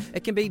 Ultimately,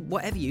 it can be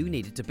whatever you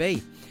need it to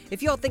be.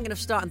 If you're thinking of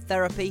starting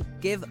therapy,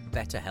 give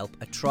BetterHelp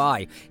a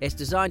try. It's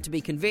designed to be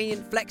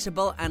convenient,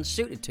 flexible, and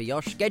suited to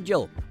your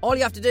schedule. All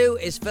you have to do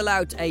is fill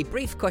out a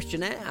brief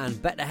questionnaire, and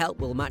BetterHelp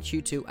will match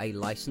you to a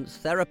licensed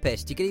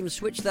therapist. You can even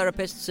switch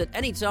therapists at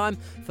any time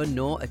for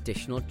no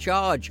additional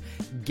charge.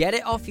 Get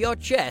it off your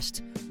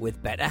chest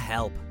with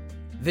BetterHelp.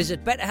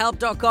 Visit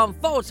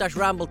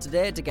betterhelp.com/ramble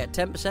today to get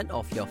 10%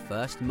 off your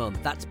first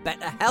month. That's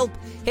BetterHelp,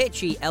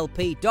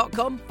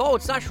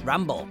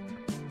 HELP.com/ramble.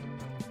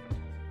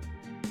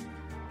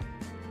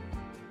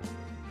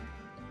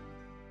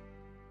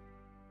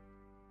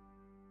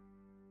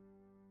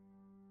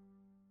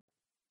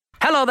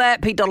 Hello there,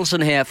 Pete Donaldson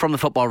here from the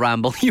Football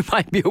Ramble. You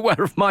might be aware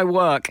of my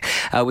work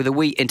with a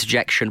wee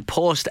interjection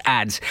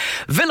post-ads.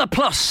 Villa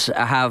Plus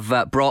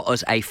have brought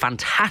us a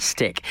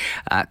fantastic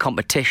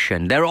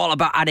competition. They're all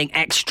about adding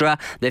extra.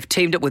 They've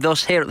teamed up with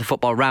us here at the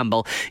Football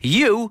Ramble.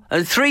 You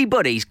and 3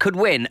 buddies could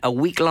win a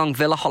week-long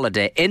Villa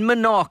holiday in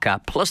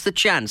Menorca, plus the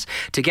chance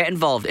to get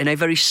involved in a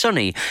very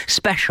sunny,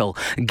 special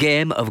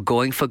game of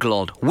Going for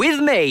Gold with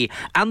me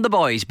and the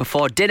boys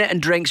before dinner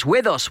and drinks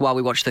with us while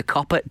we watch the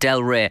Copa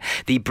del Rey,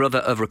 the brother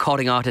of recording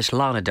artist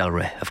Lana Del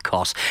Rey, of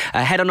course.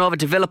 Head on over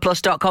to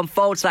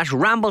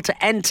villaplus.com/ramble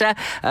to enter.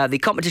 The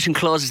competition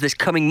closes this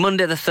coming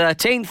Monday the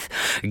 13th.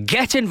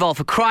 Get involved,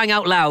 for crying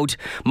out loud.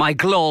 My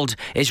gold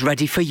is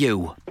ready for you.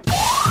 What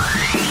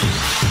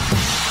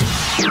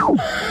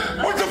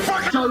the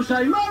fuck? Jose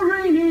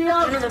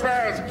Mourinho in the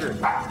basket.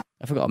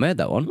 I forgot I made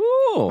that one.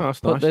 Oh,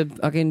 that's Put nice. the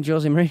fucking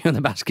Jose Mourinho in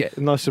the basket.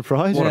 Nice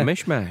surprise. What yeah. a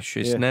mishmash.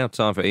 It's Yeah. now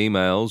time for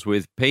emails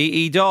with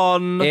Petey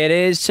Don. It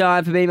is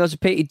time for emails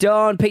with Pete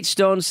Dawn. Pete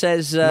Stone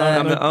says...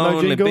 I'm the no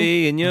only jingle?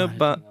 bee in your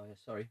butt.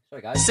 Sorry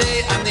guys.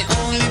 Say I'm the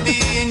only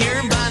bee in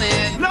your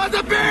bonnet. Not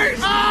the bee!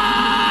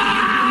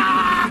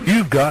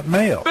 You've got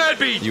mail. Bad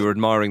bee! You were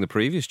admiring the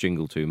previous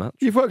jingle too much.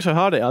 You've worked so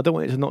hard at it. I don't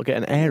want it to not get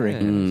an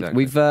airing.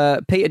 Exactly. We've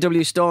Peter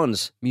W.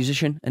 Stones,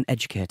 musician and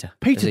educator.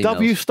 Peter has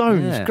W. emails.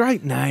 Stones. Yeah.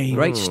 Great name.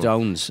 Great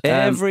Stones.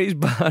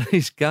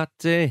 Everybody's got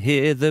to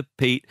hear the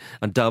Pete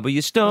and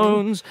W.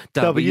 Stones.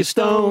 W.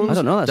 Stones. I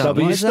don't know that song.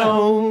 W. What is that?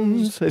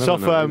 Stones. It's I don't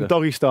off know either.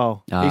 Doggy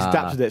Style. He's Ah.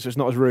 adapted it, so it's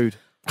not as rude.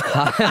 Hold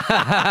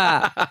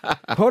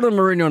on,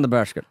 Mourinho in the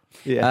basket.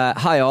 Yeah.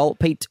 Hi all.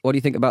 Pete, what do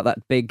you think about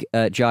that big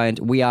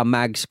giant We Are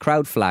Mags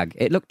crowd flag?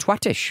 It looked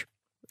twattish.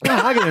 Oh,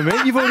 hang on a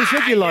minute. You've already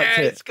said you liked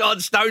it. It's gone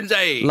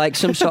Stonesy. Like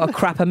some sort of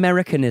crap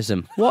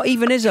Americanism. What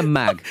even is a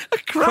mag?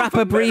 crap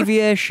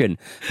abbreviation.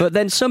 But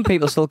then some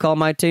people still call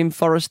my team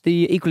Forest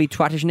the equally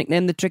twattish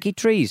nickname the Tricky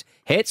Trees.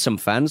 Hate some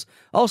fans.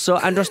 Also,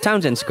 Andros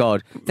Townsend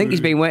scored. Think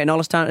he's been waiting all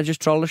his time to just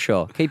troll the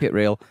show. Keep it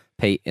real.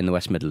 Pete in the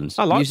West Midlands.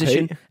 I like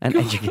musician Pete. and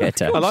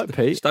educator. I like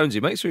Pete.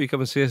 Stonesy, make sure you come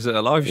and see us at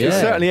a live show. He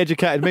certainly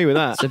educated me with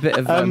that. It's a bit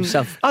of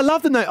self. I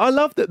love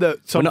that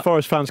some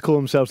Forest fans call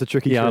themselves the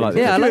Tricky Yeah, I Trees. like the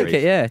Yeah, I Tricky like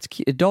it. Yeah, it's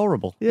cute,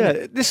 adorable.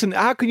 Yeah, listen,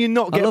 how can you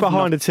not I get love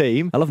behind Notts- a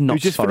team I love who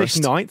Notts just Forest.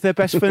 finished ninth, their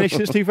best finish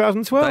since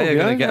 2012? They are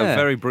going to get Yeah. a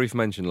very brief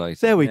mention later.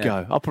 There we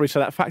go. I'll probably say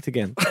that fact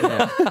again.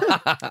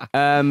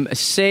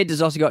 Sid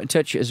has also got in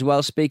touch as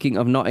well. Speaking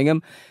of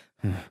Nottingham.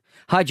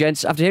 Hi,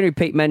 gents. After hearing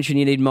Pete mention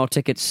you need more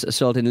tickets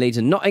sold in Leeds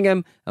and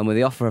Nottingham, and with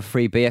the offer of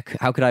free beer,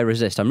 how could I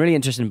resist? I'm really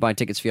interested in buying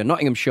tickets for your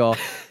Nottingham show.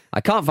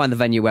 I can't find the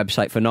venue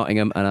website for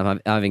Nottingham, and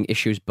I'm having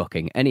issues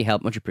booking. Any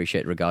help? Much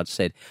appreciated. Regards,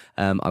 Sid.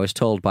 I was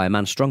told by a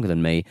man stronger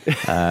than me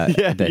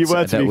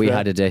that we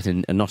had a date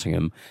in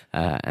Nottingham,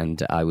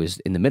 and I was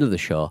in the middle of the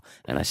show,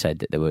 and I said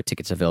that there were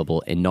tickets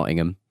available in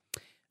Nottingham.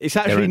 It's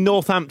actually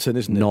Northampton,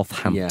 isn't it?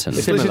 Northampton.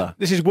 Similar.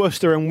 This is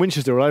Worcester and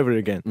Winchester all over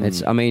again.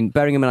 I mean,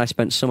 Berringham and I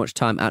spent so much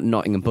time at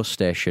Nottingham bus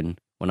station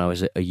when I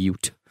was a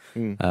youth.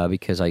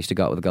 Because I used to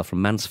go out with a girl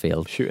from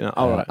Mansfield. Shooting up.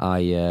 All right.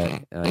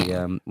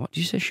 What did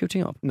you say,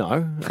 shooting up?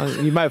 No,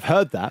 you may have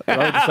heard that. But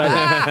I would say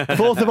that.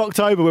 4th of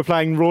October, we're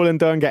playing Royal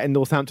and Durngate in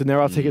Northampton. There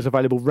are tickets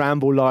available,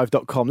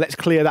 ramblelive.com. Let's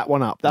clear that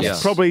one up.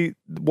 That's probably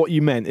what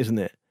you meant, isn't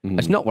it?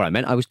 That's not what I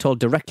meant. I was told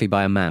directly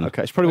by a man.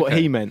 Okay, it's probably what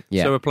he meant.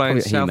 Yeah, So we're playing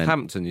probably what he meant.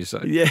 Southampton, you say?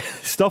 Yeah,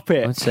 stop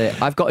it. I'd say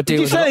I've got to deal Did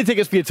you with sell any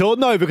tickets for your tour?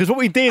 No, because what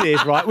we did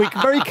is, right, we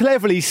very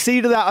cleverly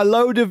seeded out a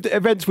load of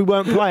events we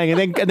weren't playing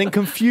and then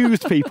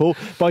confused people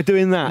by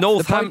doing that.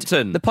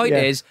 Northampton. The point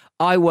Yeah. is,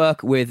 I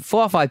work with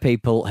 4 or 5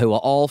 people who are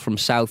all from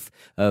south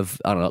of,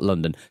 I don't know,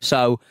 London.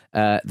 So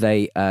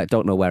they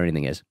don't know where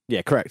anything is.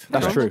 Yeah, correct.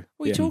 That's true.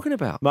 What are you talking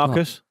about?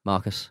 Marcus,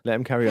 Marcus. let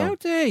him carry How on.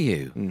 dare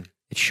you?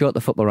 It's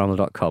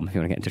shortthefootballramble.com if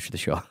you want to get in touch with the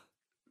show.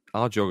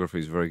 Our geography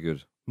is very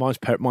good. Mine's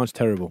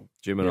terrible.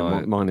 Jim and Yeah,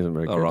 I. mine isn't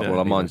very good. All right,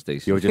 well, mine's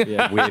decent. You're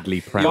just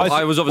weirdly proud.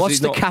 I was obviously What's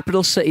the not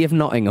capital city of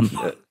Nottingham?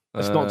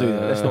 Let's not do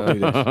that. Let's not do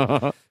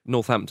this.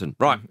 Northampton.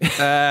 Right.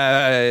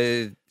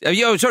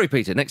 Sorry,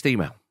 Peter. Next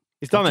email.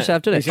 He's done Just it.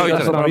 have done it. He's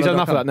done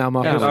enough of that now,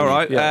 Marcus. All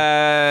right.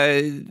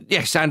 Yeah.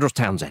 Yes, Andros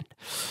Townsend.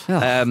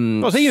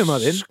 What's he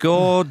doing?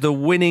 Scored the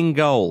winning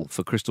goal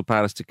for Crystal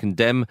Palace to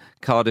condemn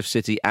Cardiff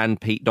City and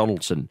Pete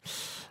Donaldson.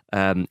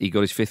 He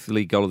got his 5th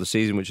league goal of the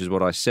season, which is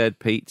what I said.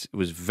 Pete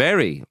was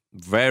very,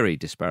 very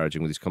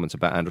disparaging with his comments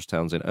about Andros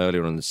Townsend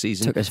earlier on in the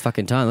season. Took his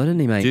fucking time, though, didn't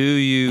he, mate? Do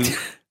you...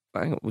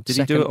 Hang on, did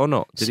he do it or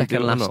not? Did second he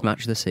do it or last not?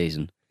 match of the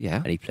season. Yeah.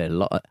 And he played a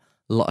lot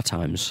of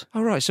times.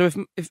 All right. So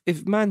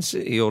if Man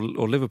City or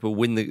Liverpool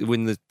win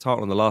the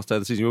title on the last day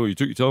of the season, you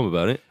took your time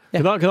about it.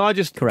 Can I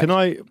just Correct. Can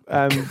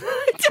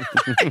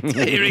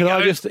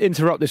I just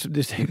interrupt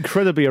this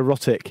incredibly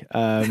erotic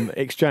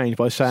exchange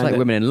by saying It's like that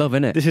women in love,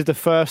 isn't it? this is the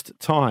first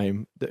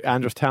time that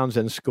Andros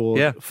Townsend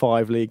scored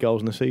 5 league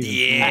goals in the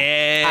season.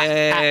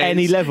 At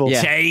any level.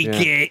 Yeah. Take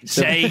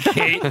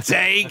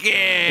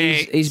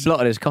it. He's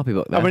blotted his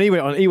copybook there. I mean, he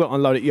went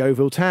on loan at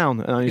Yeovil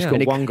Town and only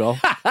scored 1 goal.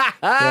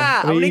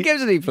 How many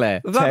games did he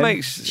play? That 10.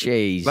 makes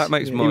Jeez.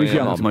 my was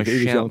young to my be- he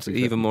was young shout to be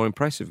fair. even more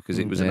impressive because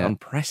it was an Yeah.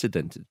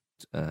 unprecedented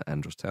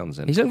Andros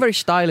Townsend. He's looking very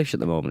stylish at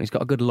the moment. He's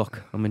got a good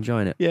look. I'm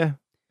enjoying it. Yeah.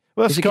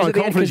 Well, that's Is the it 'cause kind of at the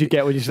end- confidence you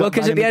get when you Well, start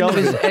because at the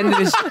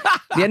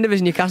banging end of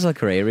his Newcastle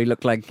career, he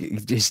looked like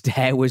his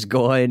hair was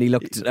going. He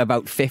looked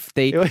about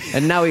 50,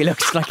 and now he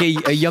looks like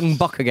a young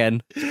buck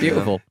again. It's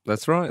beautiful.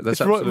 That's right.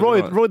 That's It's Roy,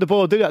 absolutely right. Roy the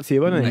Ball will do that to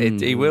you, won't he?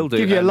 He will do.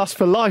 Give you a and lust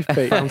for life,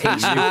 Pete. He's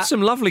had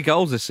some lovely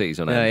goals this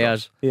season. Yeah, he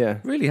Andros. has. Yeah.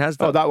 Really has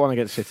done. Oh, that one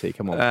against City.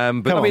 Come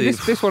on. But I mean, the-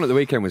 this one at the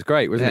weekend was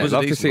great, wasn't Yeah, it? it was a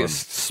Love to see it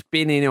decent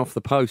spinning off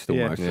the post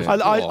Yeah. almost. Yeah.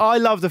 I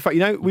love the fact,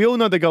 we all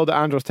know the goal that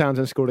Andros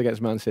Townsend scored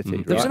against Man City. There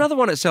was right? another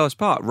one at Selhurst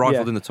Park, rifled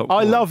Yeah. in the top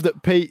I corner. love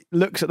that Pete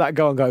looks at that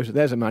goal and goes,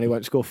 "There's a man who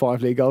won't score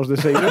 5 league goals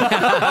this season."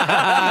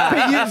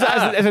 Pete uses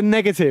that as a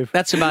negative.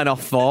 That's a man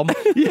off form.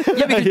 yeah,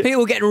 because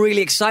people were getting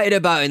really excited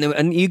about it,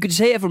 and you could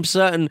see it from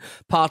certain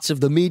parts of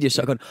the media.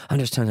 So I go, I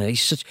understand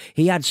that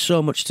he adds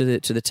so much to the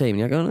team. And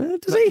you're going,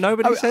 does he?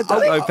 Nobody said that,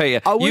 though,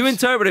 Peter. I would- You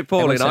interpreted it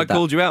poorly, Everyone and I said that.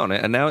 called you out on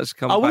it, and now it's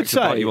come I back would to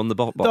bite say, you on the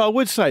bottom. no, I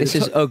would say This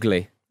is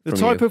ugly. the from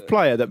type you. of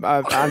player that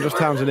Andros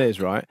Townsend is,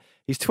 right?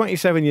 He's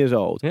 27 years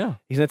old. Yeah.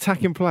 He's an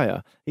attacking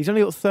player. He's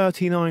only got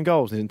 39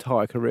 goals in his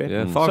entire career.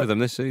 Yeah, 5 of them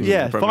this season.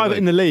 Yeah, in the Premier 5 League.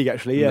 in the league,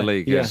 actually. Yeah. In the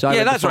league, yeah. So I Yeah,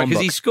 read the that's right, form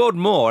because he book. scored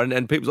more,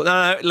 and people's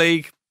like, no,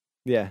 league.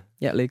 Yeah.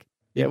 Yeah, league.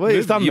 Yeah, well,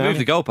 it's done You now. moved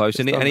the goalpost,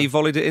 and done he now.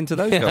 volleyed it into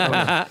those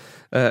goals.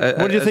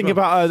 What do you think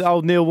about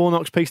old Neil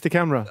Warnock's piece to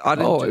camera? I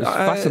didn't- Oh, it was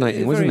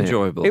fascinating, wasn't very it?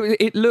 enjoyable.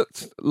 It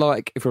looked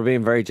like, if we're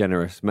being very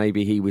generous,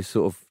 maybe he was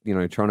sort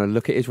of, trying to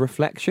look at his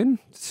reflection,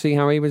 see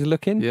how he was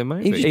looking. Yeah,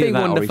 maybe. He was just Either being that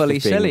or he's wonderfully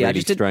just being silly. I really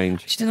just didn't,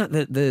 strange. just didn't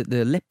like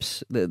the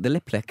lips, the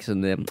lip licks,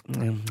 and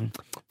the.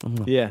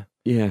 Yeah.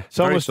 Yeah.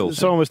 Someone Very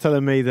saucy. was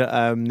telling me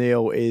that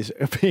Neil is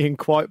being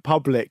quite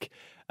public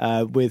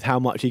with how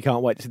much he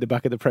can't wait to see the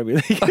back of the Premier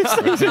League this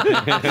season.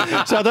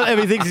 So I don't know if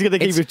he thinks he's going to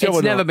keep his job It's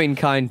or never not. been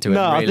kind to him.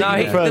 No, I really. think No,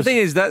 he the prefers- thing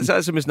is,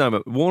 that's a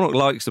misnomer. Warnock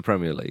likes the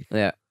Premier League.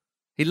 Yeah.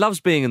 He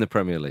loves being in the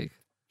Premier League.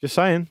 Just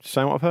saying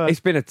what I've heard. It's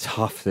been a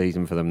tough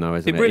season for them, though,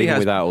 isn't it? It really Even has.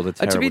 without all the And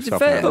to terrible be stuff.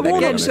 fair, out but there,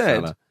 Warnock Mohamed said,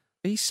 Salah.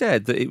 he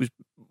said that it was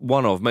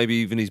one of, maybe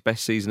even his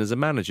best season as a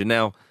manager.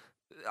 Now,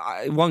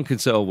 one can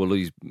say, oh, well,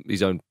 he's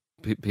his own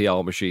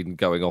PR machine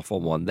going off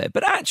on one there.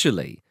 But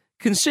actually,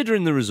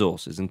 considering the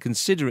resources and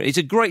considering... It's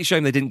a great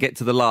shame they didn't get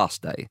to the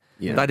last day.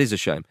 Yeah. That is a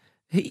shame.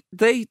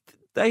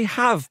 They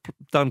have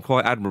done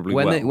quite admirably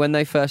well. When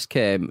they first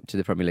came to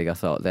the Premier League, I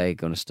thought they're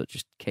going to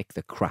just kick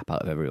the crap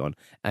out of everyone.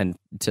 And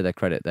to their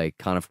credit, they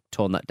kind of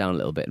torn that down a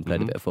little bit and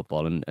played a bit of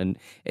football. And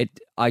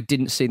I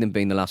didn't see them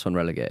being the last one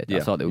relegated. Yeah. I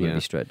thought they were going to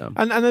be straight down.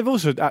 And they've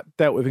also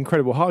dealt with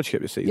incredible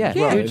hardship this season. Yeah,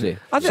 hugely.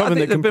 I think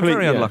they've been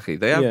very unlucky.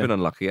 They have been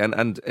unlucky. I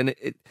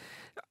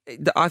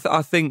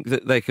think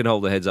that they can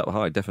hold their heads up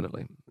high,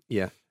 definitely.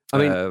 Yeah. I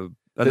mean...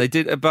 they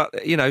did, but,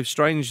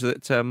 strange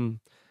that...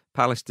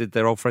 Palace did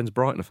their old friends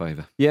Brighton a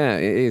favour. Yeah,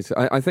 it is.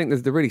 I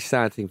think the really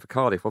sad thing for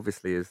Cardiff,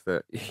 obviously, is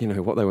that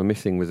what they were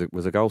missing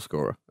was a goal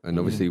scorer, and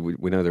obviously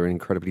we know there are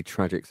incredibly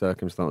tragic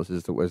circumstances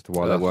as to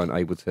why they weren't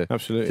able to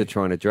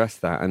try and address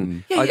that.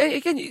 And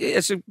again,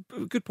 it's a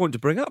good point to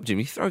bring up, Jim.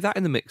 You throw that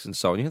in the mix and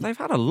so on. They've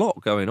had a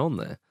lot going on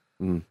there.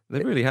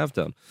 They really have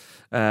done.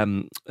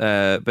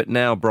 But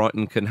now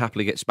Brighton can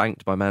happily get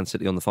spanked by Man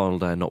City on the final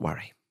day and not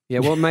worry. Yeah,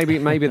 well, maybe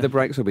the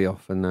brakes will be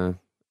off and.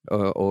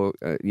 Or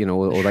they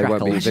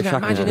won't be. The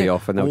shackles will be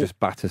off, and they'll just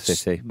batter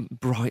City.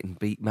 Brighton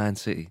beat Man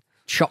City.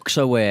 Shocks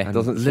away. It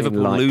doesn't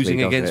Liverpool likely,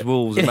 losing against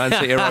Wolves, and Man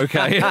City are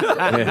okay. They've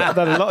had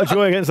a lot of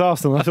joy against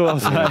Arsenal. That's all I'll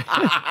say.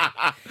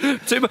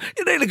 You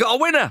nearly got a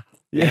winner.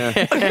 Yeah,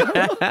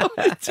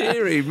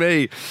 dearie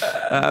me.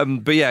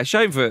 But yeah,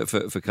 shame for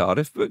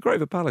Cardiff, but great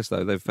for Palace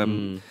though. They've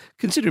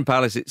considering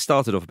Palace, it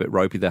started off a bit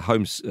ropey. Their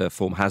home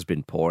form has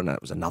been poor, and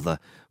that was another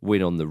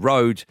win on the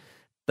road.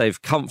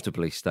 They've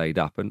comfortably stayed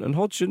up, and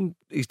Hodgson,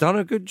 he's done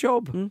a good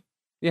job.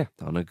 Yeah,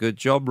 done a good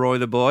job, Roy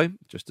the boy,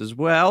 just as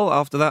well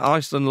after that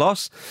Iceland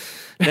loss.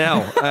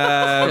 Now,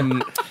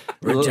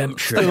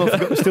 redemption.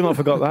 Still not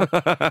forgot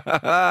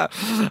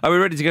that. Are we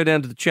ready to go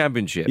down to the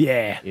Championship?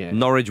 Yeah.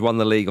 Norwich won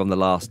the league on the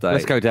last day.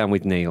 Let's go down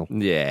with Neil.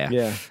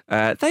 Yeah.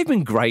 They've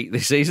been great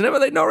this season,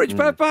 haven't they, Norwich?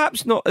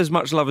 Perhaps not as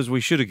much love as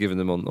we should have given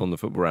them on the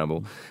Football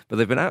Ramble, but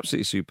they've been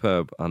absolutely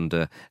superb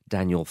under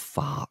Daniel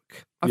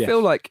Farke. I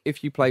feel like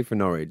if you play for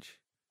Norwich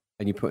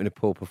and you put in a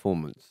poor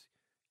performance,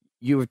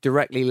 you have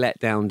directly let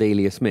down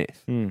Delia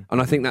Smith. And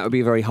I think that would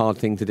be a very hard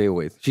thing to deal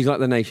with. She's like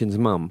the nation's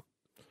mum.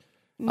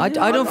 I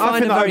don't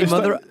find her very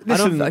mother.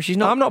 She's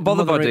not. I'm not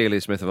bothered by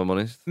Delia Smith, if I'm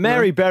honest.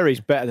 Mary Berry's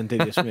better than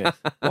Delia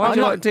Smith. Why do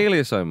you like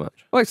Delia so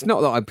much? Well, it's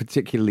not that I'm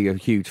particularly a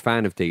huge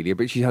fan of Delia,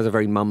 but she has a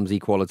very mumsy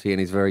quality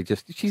and is very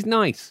she's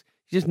nice.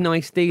 She's just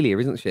nice Delia,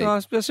 isn't she? I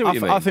see what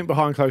you mean. I think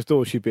behind closed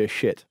doors she'd be a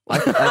shit.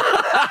 She's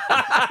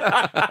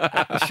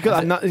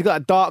got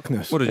that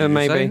darkness. What did you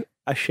say?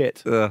 A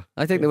shit.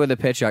 I think the way the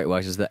patriarchy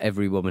works is that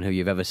every woman who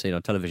you've ever seen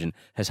on television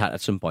has had at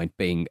some point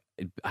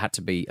had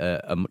to be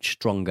a much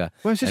stronger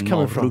and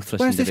more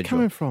ruthless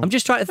individual. I'm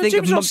just trying to think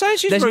of. Not saying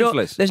she's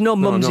ruthless. There's no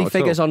mumsy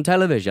figures on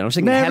television. I was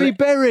thinking Mary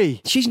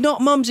Berry. She's not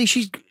mumsy.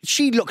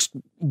 She looks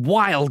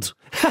wild.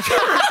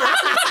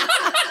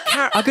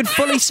 I could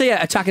fully see her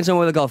attacking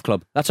someone with a golf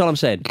club. That's all I'm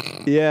saying.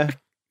 Yeah,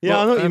 I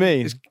know what you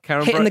mean.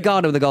 Hitting the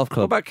garden with a golf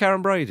club. What about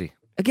Karen Brady?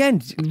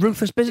 Again,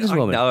 ruthless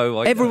businesswoman. I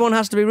know. Everyone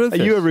has to be ruthless.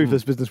 Are you a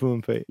ruthless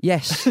buesswoman, Pete?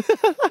 Yes.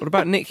 What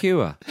about Nick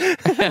Hewer?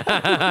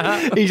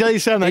 He's only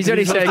saying because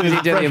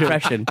he did the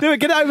impression. Do it,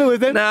 get over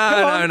with it.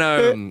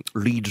 No.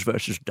 Leeds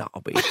versus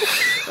Derby.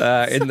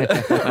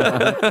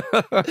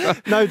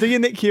 No, do you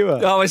Nick Hewer?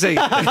 Oh, I see.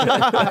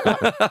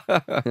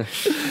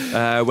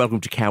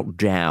 Welcome to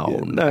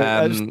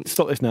Countdown.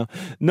 Stop this now.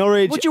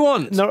 Norwich. What do you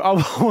want? No, I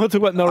want to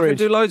talk about Norwich. I can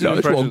do loads of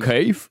impressions.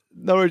 Cave.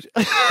 Norwich.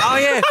 Oh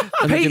yeah,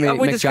 Pete. We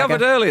Mick discovered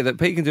Jagger? earlier that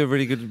Pete can do a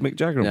really good Mick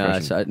Jagger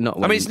impression. It's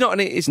not. It's not.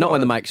 It's not when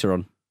the mics are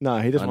on. No,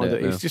 he doesn't want to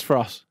do it. It's just for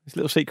us. It's a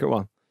little secret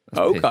one.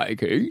 Okay,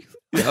 Keith.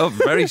 Oh,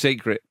 very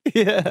secret.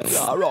 Yeah.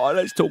 All right,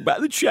 let's talk about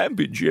the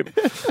Championship.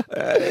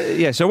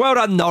 So well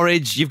done,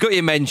 Norwich. You've got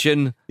your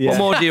mention. Yeah. What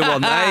more do you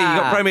want? Hey, you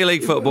got Premier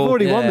League football. We've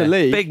already won the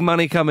league. Big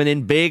money coming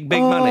in. Big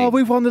money.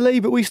 We've won the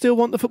league, but we still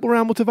want the Football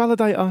Ramble to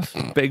validate us.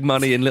 Big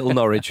money in Little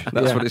Norwich.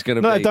 That's what it's going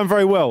to be. No, they've done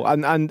very well,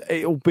 and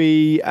it'll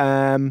be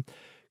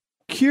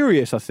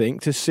curious, I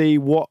think, to see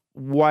what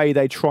way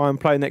they try and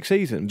play next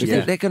season. Do you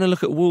think they're going to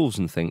look at Wolves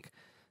and think,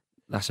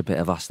 that's a bit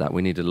of us, that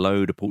we need a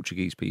load of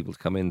Portuguese people to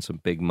come in, some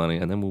big money,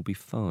 and then we'll be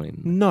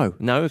fine? No,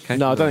 okay.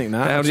 No, I don't think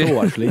that at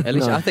all, actually. At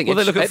least I think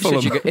they look at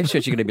Fulham.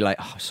 Ipswich are going to be like,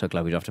 oh, so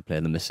glad we don't have to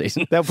play them this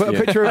season. They'll put a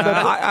picture of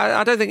them.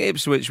 I don't think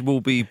Ipswich will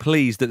be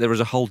pleased that there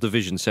is a whole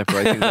division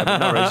separating them from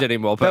Norwich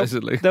anymore,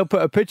 personally. They'll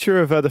put a picture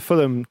of the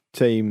Fulham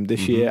team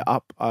this year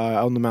up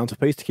on the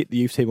mantelpiece to keep the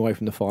youth team away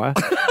from the fire.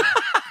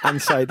 And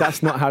say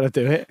that's not how to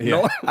do it.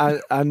 Yeah.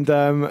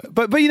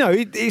 But you know,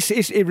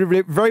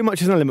 it very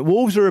much is an element.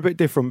 Wolves are a bit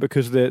different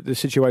because of the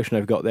situation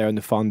they've got there and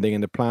the funding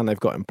and the plan they've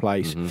got in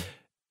place. Mm-hmm.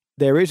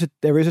 There is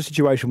a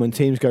situation when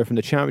teams go from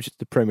the Championship to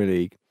the Premier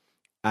League,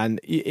 and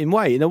in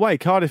a way,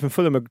 Cardiff and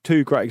Fulham are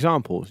two great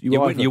examples. You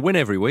win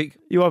every week.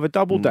 You either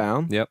double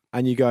down, yep,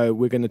 and you go,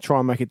 we're going to try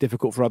and make it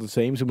difficult for other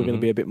teams, and we're going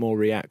to be a bit more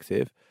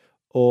reactive.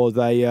 Or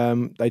they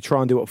try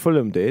and do what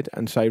Fulham did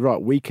and say,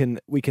 right, we can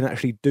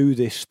actually do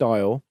this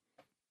style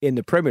in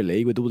the Premier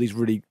League with all these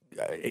really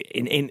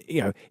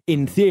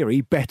in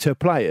theory, better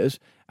players,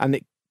 and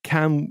it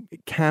can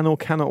or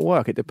cannot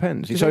work. It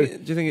depends. Do you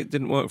think it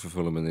didn't work for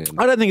Fulham in the end?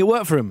 I don't think it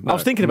worked for him. No. I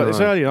was thinking about this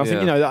earlier, and I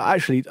think, Yeah. that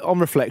actually, on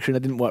reflection, it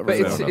didn't work But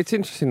very well. it's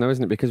interesting though,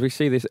 isn't it? Because we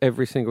see this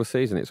every single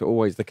season. It's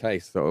always the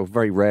case, or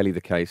very rarely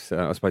the case.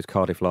 I suppose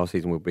Cardiff last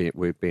season would be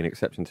an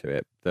exception to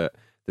it. That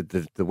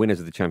the winners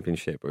of the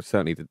Championship, or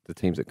certainly the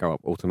teams that go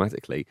up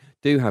automatically,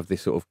 do have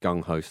this sort of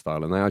gung-ho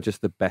style, and they are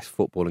just the best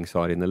footballing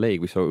side in the league.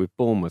 We saw it with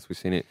Bournemouth. We've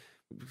seen it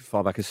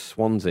far back as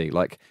Swansea.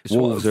 Like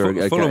Wolves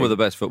Fulham were the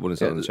best footballing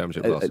side in the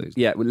Championship last season.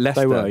 Yeah,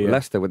 Leicester. They were, yeah.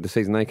 Leicester, when the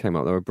season they came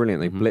up, they were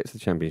brilliant. They blitzed the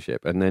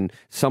Championship, and then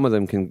some of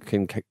them can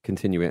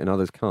continue it, and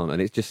others can't.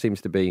 And it just seems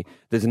to be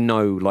there's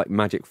no like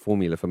magic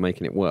formula for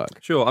making it work.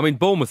 Sure. I mean,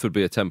 Bournemouth would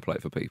be a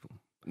template for people.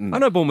 I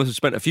know Bournemouth have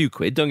spent a few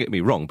quid, don't get me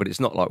wrong, but it's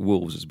not like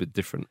Wolves. It's a bit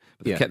different.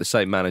 But they've kept the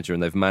same manager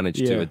and they've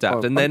managed to adapt.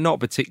 Well, and they're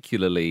not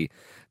particularly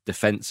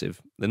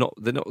defensive. They're not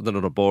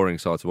a boring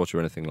side to watch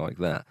or anything like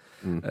that.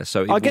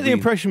 So I get the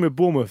impression with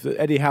Bournemouth that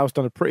Eddie Howe's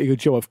done a pretty good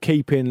job of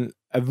keeping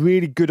a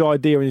really good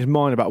idea in his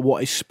mind about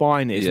what his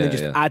spine is, and then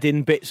just add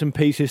in bits and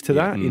pieces to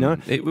that.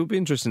 It will be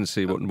interesting to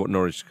see what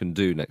Norwich can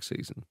do next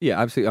season. Yeah,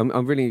 absolutely.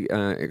 I'm really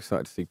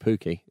excited to see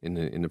Pookie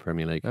in the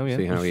Premier League. Oh, yeah.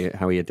 See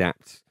how he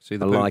adapts. See I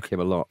the like Pook. him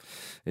a lot.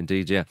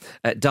 Indeed, yeah.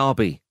 At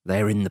Derby,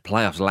 they're in the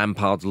playoffs.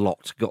 Lampard's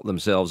lot got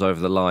themselves over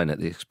the line at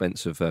the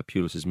expense of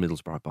Pulis's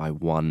Middlesbrough by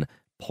 1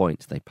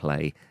 point. They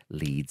play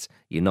Leeds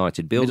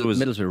United.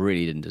 Middlesbrough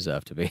really didn't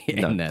deserve to be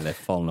in there. They've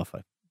fallen off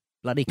a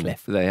bloody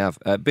cliff. They have.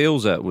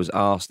 Bielsa was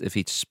asked if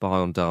he'd spy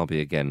on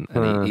Derby again,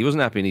 and he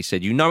wasn't happy, and he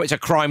said, it's a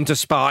crime to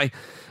spy.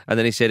 And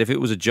then he said, if it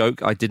was a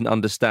joke, I didn't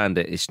understand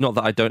it. It's not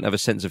that I don't have a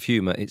sense of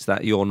humour, it's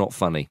that you're not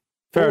funny.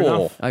 Fair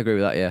enough. I agree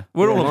with that, yeah.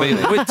 We're all on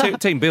We're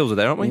Team Bielsa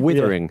there, aren't we?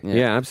 Withering.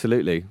 Yeah,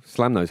 absolutely.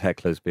 Slam those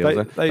hecklers,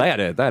 Bielsa. They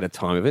had a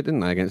time of it,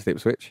 didn't they, against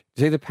Ipswich?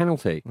 Did you see the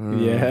penalty?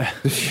 Yeah.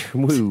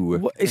 Woo.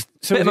 Bit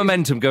of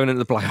momentum going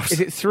into the playoffs. Is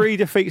it 3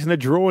 defeats and a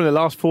draw in the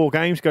last 4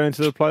 games going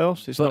into the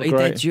playoffs? It's not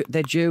great.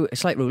 They're due.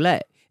 It's like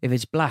roulette. If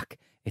it's black,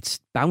 it's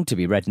bound to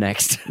be red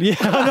next. Yeah,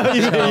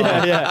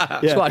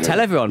 That's what I tell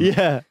everyone.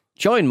 Yeah.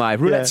 Join my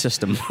roulette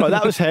system. Right,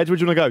 that was heads. Where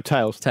do you want to go?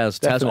 Tails. Tails.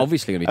 Definitely.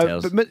 Obviously going to be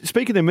tails. But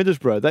speaking of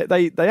Middlesbrough,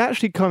 they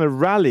actually kind of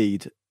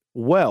rallied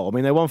well. I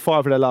mean, they won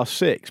 5 of their last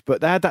 6, but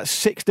they had that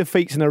 6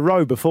 defeats in a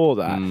row before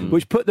that,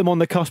 which put them on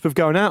the cusp of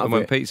going out And of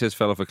when it. Pete says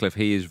fell off a cliff,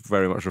 he is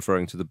very much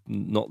referring to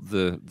not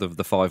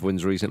the 5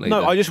 wins recently.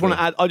 No, I just want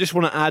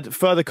to add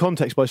further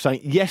context by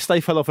saying yes,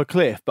 they fell off a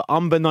cliff, but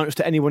unbeknownst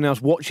to anyone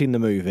else watching the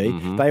movie,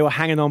 they were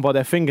hanging on by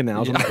their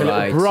fingernails on like a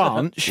little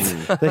branch.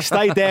 They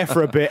stayed there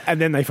for a bit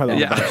and then they fell off.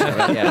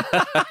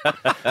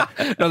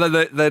 No,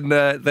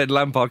 then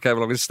Lampard came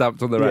along and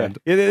stamped on their hand.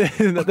 Yeah,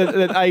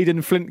 then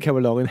Aidan Flint came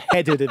along and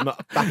headed him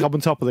back up on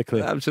top of the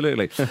cliff.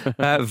 Absolutely.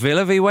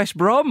 Villa v West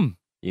Brom.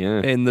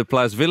 Yeah. In the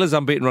playoffs. Villa's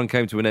unbeaten run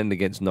came to an end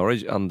against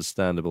Norwich.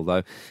 Understandable,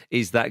 though.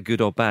 Is that good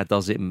or bad?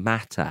 Does it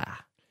matter?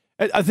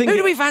 I think. Who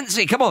do we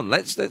fancy? Come on,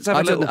 let's have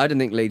a little. I don't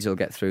think Leeds will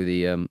get through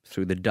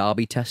the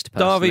Derby test.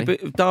 Personally.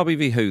 Derby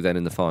v who then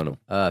in the final?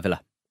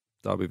 Villa.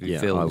 Derby v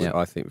Villa.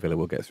 I think Villa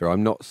will get through.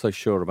 I'm not so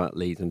sure about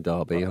Leeds and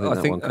Derby. I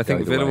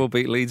think Villa will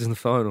beat Leeds in the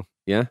final.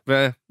 Yeah?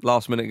 Yeah,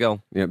 last minute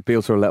goal. Yeah,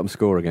 Bielsa will let them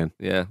score again.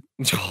 Yeah.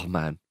 Oh,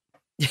 man.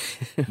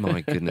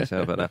 My goodness,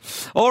 how about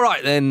that? All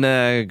right, then,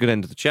 good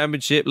end of the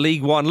Championship.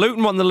 League One.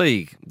 Luton won the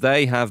league.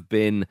 They have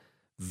been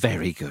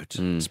very good,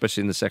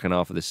 especially in the second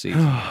half of this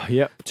season.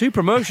 Yep. 2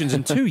 promotions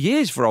in 2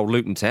 years for old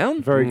Luton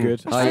Town. Very good.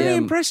 That's very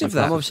impressive,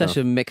 that. I'm obsessed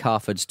with Mick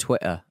Harford's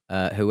Twitter,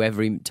 who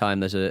every time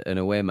there's an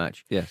away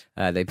match, they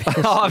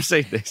I've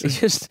seen this. He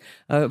just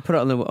put it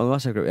on the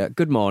WhatsApp group.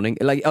 Good morning.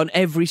 Like on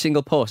every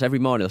single post, every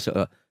morning, he'll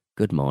say,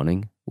 good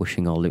morning.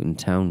 Wishing all Luton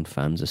Town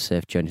fans a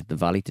safe journey to the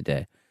Valley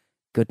today.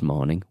 Good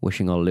morning.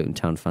 Wishing all Luton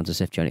Town fans a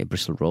safe journey to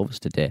Bristol Rovers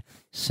today.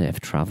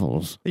 Safe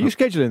travels. Are you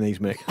scheduling these,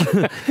 Mick?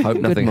 Hope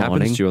nothing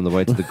happens to you on the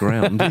way to the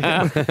ground.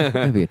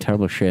 It'd be a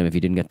terrible shame if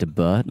you didn't get to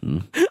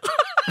Burton.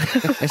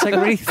 It's like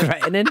really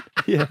threatening.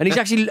 Yeah. And he's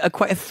actually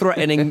quite a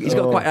threatening. He's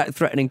got quite a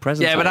threatening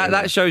presence. Yeah, but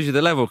that shows you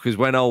the level, because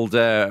when old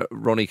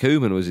Ronnie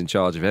Koeman was in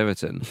charge of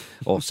Everton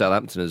or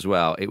Southampton as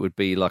well, it would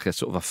be like a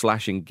sort of a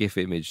flashing GIF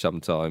image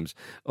sometimes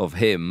of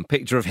him,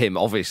 picture of him,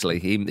 obviously,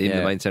 him in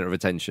the main centre of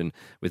attention,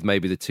 with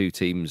maybe the 2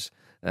 teams.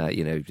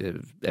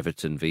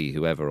 Everton v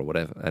whoever or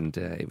whatever, and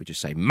it would just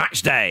say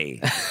match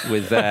day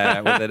with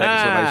an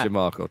exclamation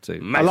mark or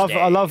 2. I love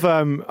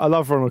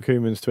Ronald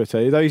Koeman's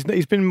Twitter. Though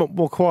he's been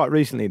more quiet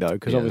recently though,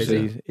 because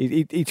obviously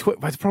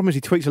the problem is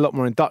he tweets a lot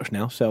more in Dutch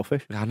now.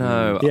 Selfish. I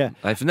know. Yeah.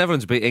 If the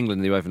Netherlands beat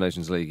England in the UEFA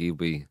Nations League, he'll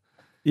be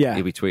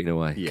tweeting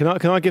away. Yeah.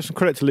 Can I give some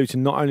credit to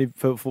Luton, not only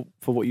for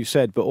what you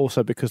said, but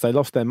also because they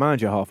lost their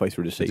manager halfway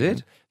through the season.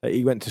 Did?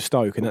 He went to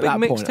Stoke, and at that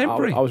point,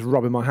 I was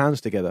rubbing my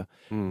hands together,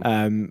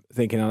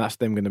 thinking, that's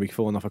them going to be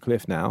falling off a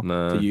cliff now,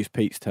 to use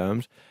Pete's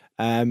terms.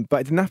 But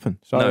it didn't happen,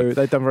 so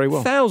they've done very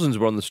well. Thousands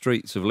were on the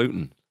streets of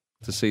Luton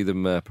to see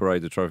them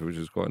parade the trophy, which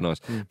was quite nice.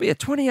 But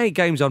 28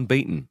 games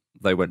unbeaten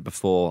They went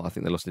before. I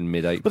think they lost in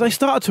mid-April. But they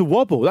started to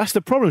wobble. That's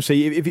the problem.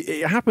 See, if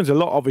it happens a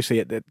lot,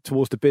 obviously,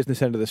 towards the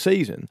business end of the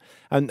season.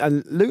 And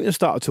Luton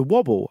started to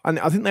wobble. And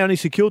I think they only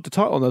secured the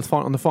title on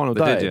the final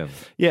They day. did,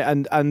 yeah.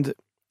 And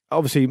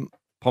obviously...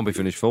 Pompey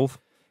finished fourth.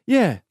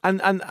 Yeah.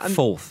 And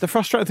fourth. The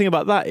frustrating thing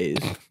about that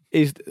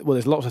is well,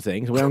 there's lots of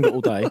things. We haven't got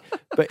all day.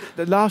 But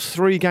the last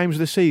 3 games of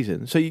the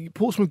season, so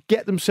Portsmouth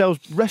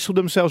wrestle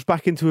themselves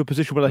back into a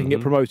position where they can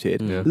get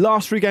promoted. Yeah.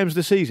 Last 3 games of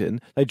the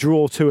season, they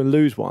draw 2 and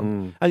lose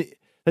 1. And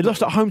they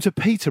lost at home to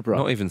Peterborough.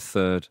 Not even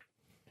third.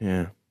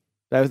 Yeah.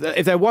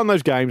 If they won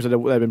those games, they've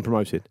been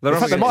promoted. They're In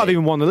fact, they might have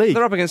even won the league.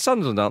 They're up against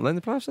Sunderland, aren't they, in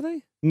the playoffs, are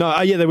they? No,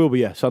 yeah, they will be,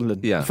 yeah,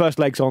 Sunderland. Yeah. The first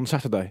leg's on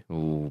Saturday.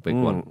 Oh, big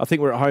one. I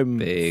think we're at home.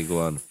 Big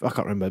one. I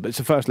can't remember, but it's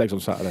the first leg's on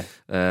Saturday.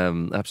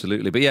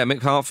 Absolutely. But yeah,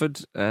 Mick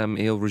Hartford,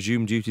 he'll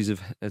resume duties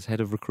as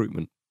head of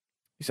recruitment.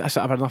 I've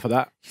had enough of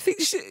that. You think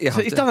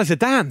he's done a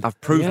Zidane.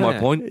 I've proved my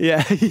point.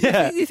 Yeah,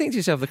 yeah. You think to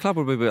yourself, the club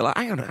will be a bit like,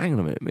 hang on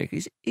a minute, Mick.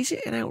 Is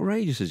it an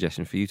outrageous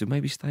suggestion for you to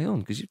maybe stay on?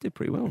 Because you did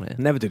pretty well there.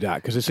 Never do that,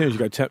 because as soon as you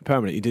go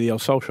permanent, you do the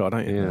old Solskjaer,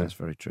 don't you? Yeah, that's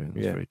very true.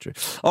 That's very true.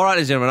 All right,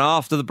 ladies and gentlemen,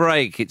 after the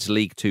break, it's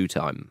League Two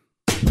time.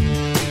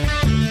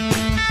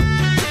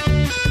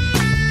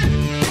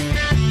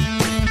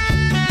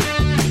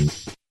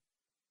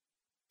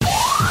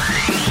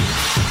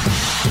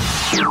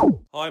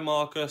 Hi,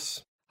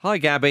 Marcus. Hi,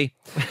 Gabby.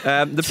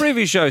 The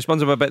previous show,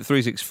 sponsored by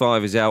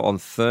Bet365, is out on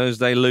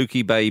Thursday.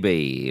 Lukey,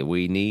 baby,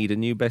 we need a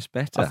new best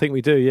better. I think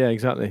we do, yeah,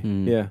 exactly.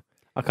 Yeah.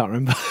 I can't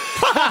remember.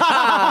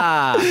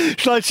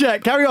 Shall I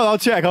check? Carry on, I'll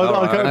check.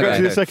 I'll go to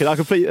you in a second.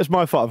 It's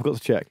my fault, I've got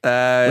to check.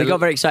 We got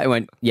very excited and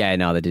went, yeah,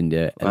 no, they didn't do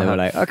it. And they were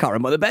like, I can't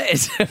remember what the bet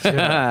is.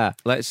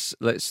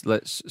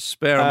 Let's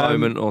spare a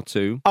moment or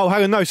two. Oh,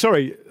 hang on, no,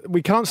 sorry.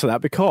 We cancel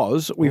that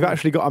because we've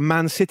actually got a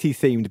Man City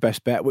themed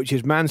best bet, which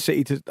is Man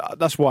City to.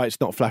 That's why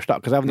it's not flashed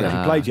up because I haven't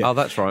actually played yet. Oh,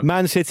 that's right.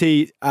 Man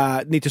City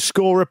need to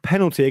score a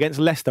penalty against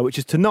Leicester, which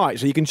is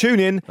tonight. So you can tune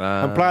in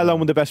and play along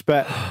with the best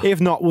bet.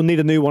 If not, we'll need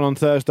a new one on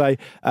Thursday.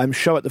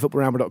 Show at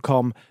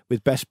thefootballramble.com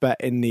with best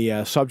bet in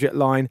the subject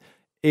line.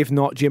 If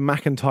not, Jim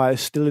McIntyre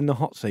is still in the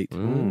hot seat.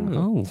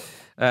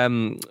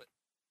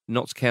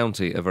 Notts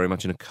County are very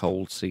much in a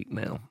cold seat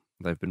now.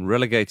 They've been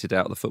relegated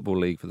out of the Football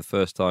League for the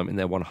first time in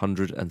their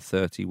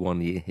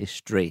 131-year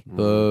history.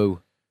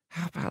 Boo.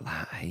 How about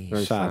that? Eh?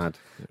 Very sad.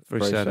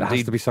 Very sad. It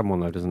has to be someone,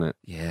 though, doesn't it?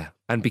 Yeah.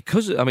 And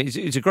because,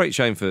 it's a great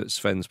shame for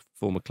Sven's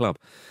former club.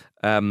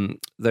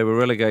 They were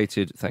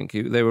relegated, thank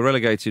you, they were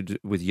relegated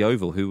with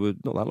Yeovil, who were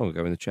not that long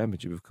ago in the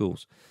Championship, of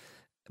course.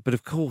 But,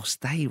 of course,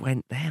 they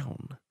went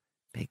down.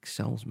 Big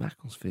Souls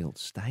Macclesfield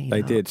staying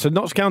They up. did. So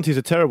Notts County is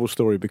a terrible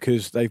story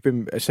because they've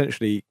been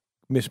essentially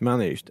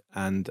mismanaged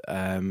and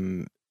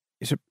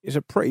it's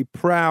a pretty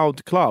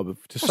proud club,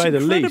 to say the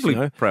least. You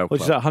know? Proud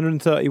Which is club.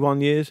 131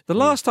 years. The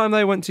last time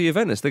they went to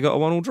Juventus, they got a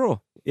 1-1 draw.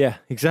 Yeah,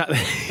 exactly.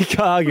 You can't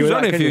argue It was with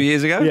only that, a can few you?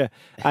 years ago. Yeah,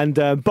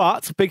 and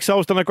but Big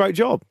Sol's done a great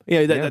job.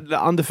 They're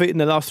undefeated in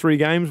the last 3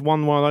 games.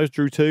 Won one of those,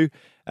 drew 2.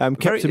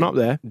 Kept him up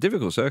there.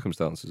 Difficult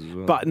circumstances as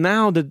well. But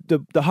now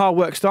the hard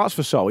work starts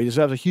for Sol. He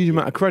deserves a huge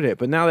amount of credit.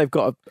 But now they've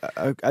got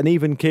an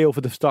even keel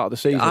for the start of the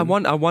season. I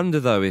wonder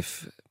though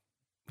if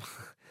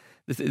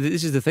this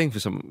is the thing for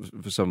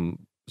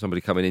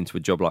somebody coming into a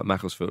job like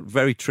Macclesfield.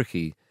 Very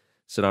tricky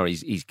scenario.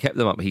 He's kept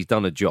them up. He's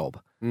done a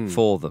job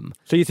for them.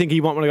 So you think he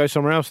might want to go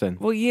somewhere else then?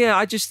 Well, yeah.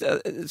 I just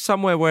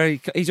somewhere where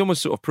he's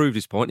almost sort of proved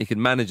his point. He can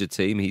manage a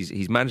team.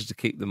 He's managed to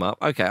keep them up.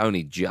 Okay,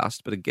 only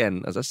just, but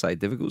again, as I say,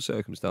 difficult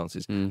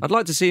circumstances. I'd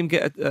like to see him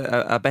get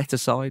a better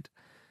side.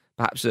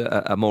 Perhaps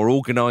a more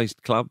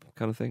organised club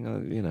kind of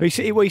thing. He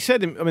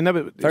said.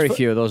 Very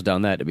few of those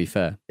down there, to be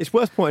fair. It's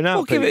worth pointing out.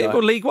 Well, give it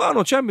League One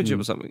or Championship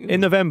or something. In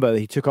November,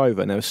 he took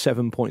over and there were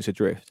 7 points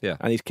adrift. Yeah.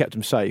 And he's kept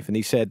them safe. And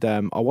he said,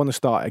 I want to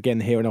start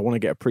again here and I want to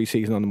get a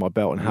pre-season under my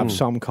belt and have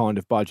some kind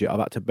of budget. I've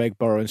had to beg,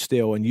 borrow and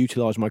steal and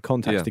utilise my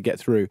contacts to get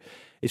through.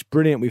 It's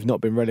brilliant we've not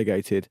been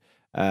relegated.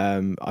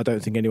 I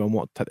don't think anyone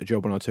wanted to take the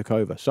job when I took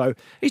over. So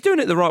he's doing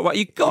it the right way.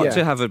 You've got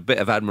to have a bit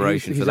of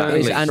admiration for that.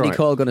 Is Andy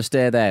Cole going to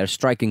stay there,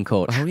 striking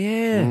coach? Oh,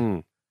 yeah.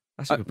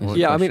 That's a good point.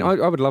 Yeah,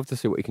 I would love to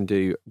see what he can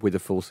do with a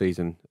full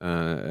season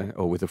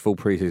or with a full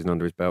pre-season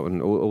under his belt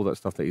and all that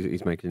stuff that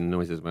he's making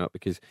noises about,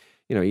 because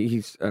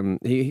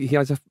he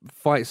has to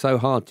fight so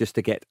hard just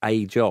to get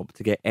a job,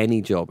 to get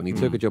any job, and he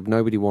took a job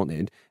nobody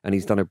wanted and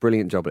he's done a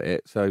brilliant job at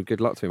it. So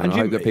good luck to him. And I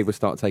hope that people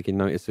start taking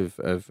notice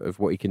of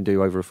what he can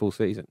do over a full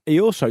season.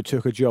 He also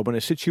took a job in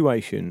a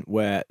situation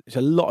where there's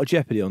a lot of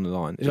jeopardy on the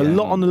line. There's a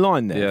lot on the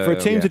line there. For a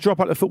team to drop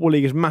out of the Football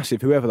League is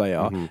massive, whoever they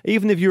are.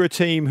 Even if you're a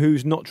team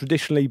who's not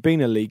traditionally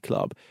been a league club,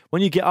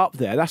 when you get up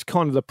there, that's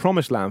kind of the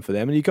promised land for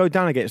them. And you go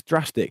down again, it's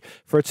drastic.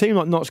 For a team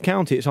like Notts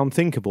County, it's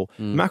unthinkable.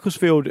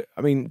 Macclesfield,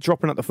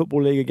 dropping out the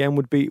Football League again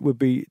would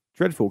be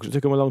dreadful because it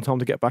took him a long time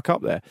to get back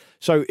up there.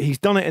 So he's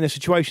done it in a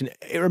situation.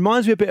 It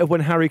reminds me a bit of when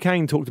Harry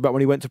Kane talked about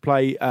when he went to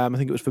play, I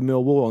think it was for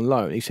Millwall on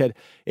loan. He said,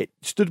 it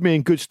stood me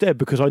in good stead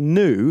because I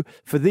knew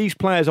for these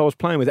players I was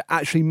playing with, it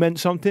actually meant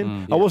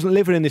something. I wasn't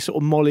living in this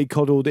sort of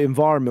mollycoddled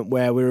environment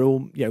where we're all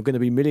going to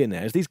be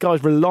millionaires. These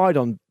guys relied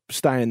on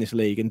staying in this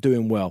league and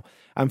doing well.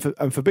 And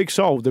for Big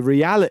Sol, the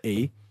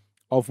reality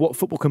of what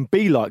football can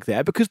be like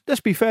there, because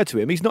let's be fair to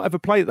him, he's not ever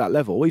played at that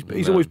level.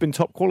 He's always been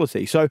top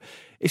quality. So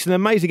it's an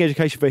amazing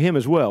education for him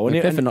as well. And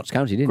he played for Notts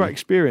County, didn't he? Great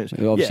experience.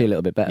 Obviously a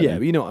little bit better. Yeah,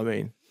 but you know what I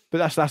mean.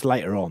 But that's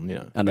later on, you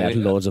know. And they had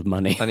loads of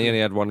money. And he only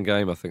had one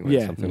game, I think,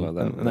 something like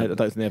that. And I don't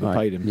think they ever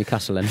paid him.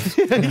 Newcastle then.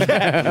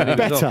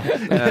 Better.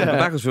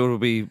 Macclesfield will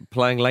be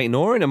playing Leyton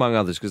Orient, among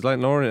others, because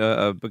Leyton Orient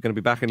are going to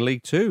be back in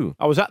League Two.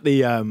 I was at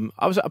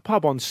a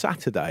pub on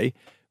Saturday,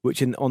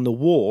 which on the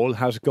wall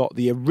has got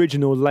the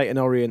original Leyton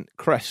Orient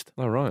crest.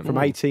 Oh, right. From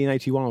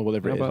 1881 or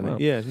whatever How it is. about that?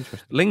 Yeah, it's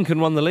interesting.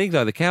 Lincoln won the league,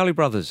 though, the Cowley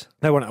brothers.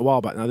 They won it a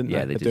while back now, didn't they?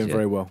 Yeah, They're did, doing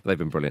very well. They've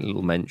been brilliant. A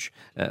little mensch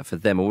for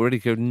them. We'll already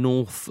go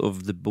north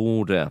of the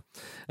border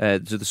to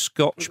the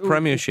Scotch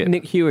Premiership.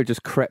 Nick Hewer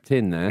just crept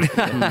in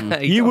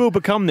there. You will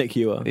become Nick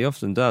Hewer. He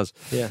often does.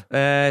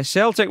 Yeah.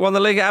 Celtic won the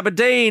league at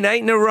Aberdeen,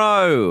 8 in a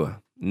row.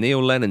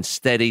 Neil Lennon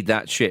steadied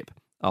that ship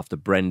after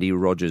Brendy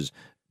Rodgers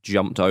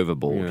jumped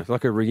overboard. Yeah, it's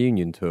like a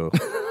reunion tour.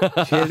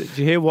 Did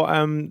you hear what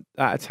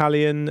that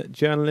Italian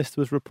journalist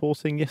was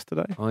reporting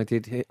yesterday? I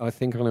did. I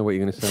think I know what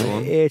you're going to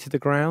say. Ear to the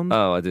ground.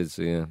 Oh, I did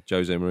see, yeah.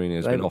 Jose Mourinho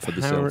has been offered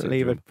the Celtic.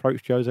 Apparently they've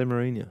approached Jose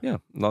Mourinho. Yeah,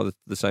 like at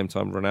the same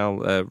time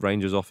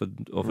Rangers offered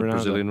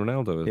Brazilian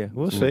Ronaldo. Yeah,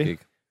 we'll see. Gig.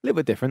 A little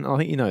bit different. I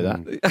think you know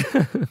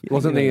that.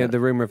 Wasn't the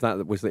rumour of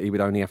that was that he would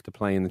only have to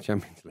play in the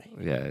Champions League?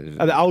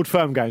 Yeah. The Old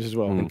Firm games as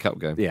well. In Cup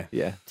game.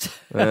 Yeah.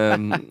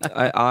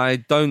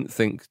 I don't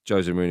think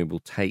Jose Mourinho will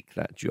take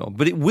that job,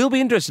 but it will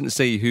be interesting to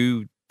see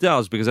who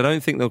does, because I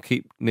don't think they'll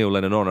keep Neil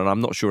Lennon on, and I'm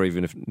not sure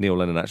even if Neil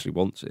Lennon actually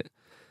wants it.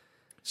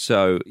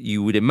 So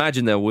you would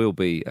imagine there will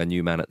be a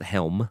new man at the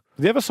helm.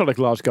 The other side of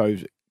Glasgow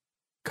is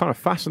kind of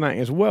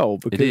fascinating as well,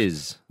 because it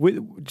is.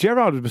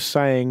 Gerrard was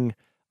saying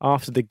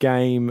after the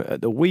game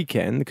at the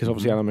weekend, because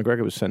obviously Alan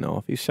McGregor was sent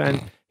off, he's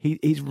saying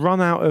he's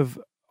run out of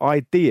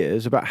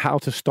ideas about how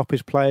to stop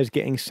his players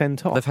getting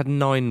sent off. They've had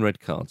 9 red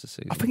cards this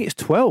season. I think it's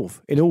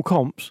 12 in all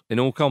comps. In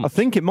all comps? I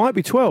think it might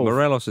be 12.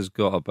 Morelos has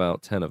got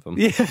about 10 of them.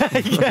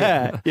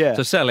 Yeah.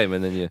 So sell him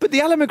and then you... But the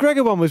Alan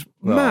McGregor one was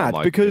mad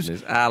because...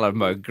 Goodness. Alan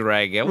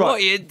McGregor, what are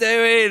you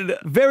doing?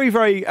 Very,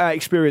 very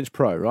experienced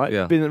pro, right?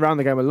 Yeah. Been around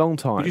the game a long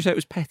time. Would you say it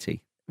was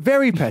petty?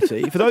 Very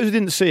petty. For those who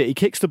didn't see it, he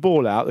kicks the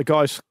ball out. The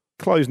guy's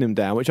closing him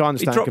down, which I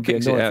understand can be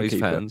annoying for a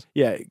keeper. Fans.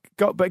 Yeah,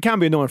 but it can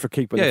be annoying for a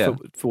keeper when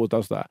the forward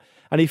does that.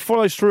 And he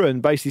follows through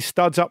and basically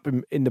studs up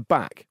in the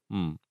back.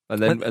 And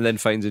then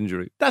feigns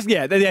injury. Then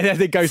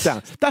it goes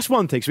down. That's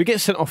one thing. So he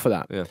gets sent off for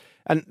that. Yeah.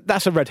 And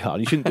that's a red card.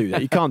 You shouldn't do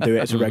that. You can't do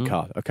it. It's a red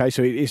card. Okay,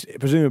 so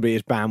presumably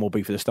his ban will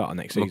be for the start of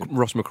next season.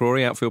 Ross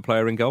McCrory, outfield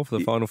player in goal for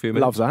the final few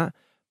minutes. Loves that.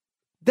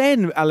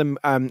 Then Alan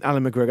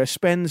McGregor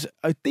spends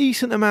a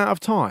decent amount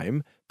of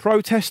time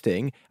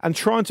protesting and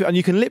trying to, and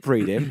you can lip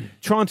read him,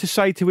 trying to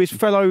say to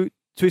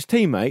his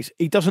teammates,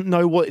 he doesn't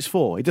know what it's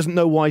for. He doesn't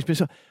know why he's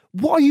been.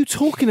 What are you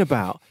talking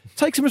about?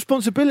 Take some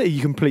responsibility,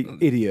 you complete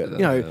idiot.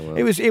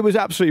 It was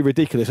absolutely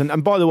ridiculous.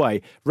 And by the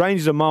way,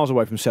 Rangers are miles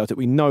away from Celtic.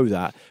 We know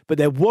that. But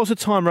there was a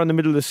time around the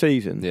middle of the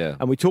season,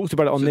 and we talked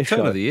about it on this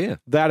show. Of the year.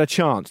 They had a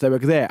chance. They were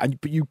there,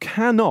 but you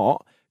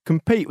cannot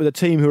compete with a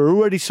team who are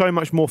already so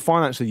much more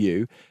financed than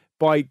you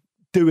by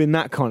doing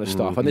that kind of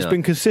stuff. And it's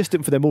been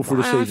consistent for them all through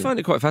the season. I find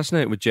it quite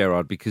fascinating with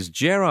Gerrard, because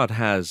Gerrard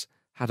has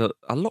had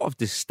a lot of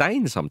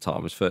disdain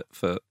sometimes for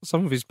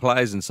some of his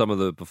players and some of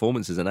the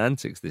performances and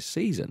antics this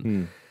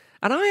season.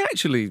 And I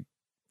actually,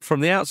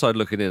 from the outside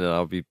looking in, and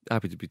I'll be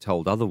happy to be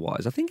told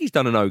otherwise, I think he's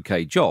done an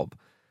okay job.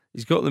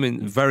 He's got them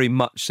in very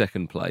much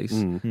second place.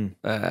 And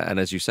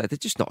as you say, they're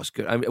just not as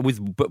good. I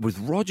mean, but with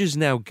Rodgers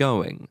now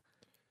going,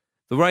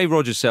 the way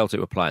Rodgers Celtic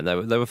were playing, they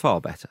were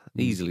far better.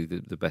 Easily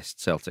the best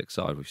Celtic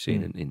side we've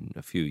seen in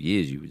a few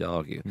years, you would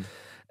argue.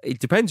 It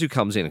depends who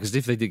comes in, because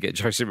if they did get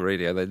Jose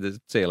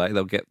Mourinho,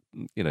 they'll get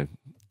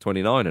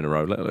 29 in a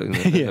row.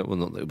 Well,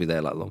 not that it'll be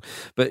there that long,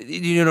 but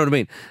you know what I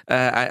mean.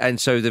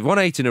 And so they've won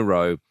 8 in a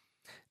row.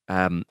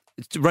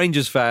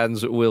 Rangers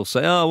fans will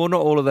say, "Oh, well,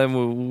 not all of them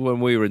were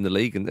when we were in the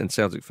league," and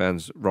Celtic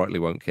fans rightly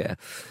won't care.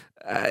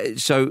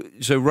 So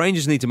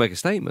Rangers need to make a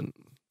statement.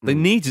 They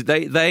need to.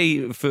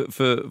 They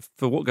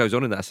for what goes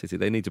on in that city,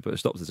 they need to put a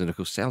stop to this. And of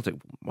course, Celtic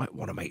might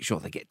want to make sure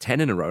they get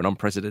 10 in a row, an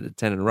unprecedented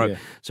 10 in a row. Yeah.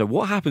 So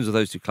what happens with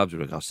those two clubs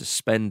with regards to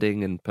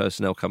spending and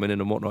personnel coming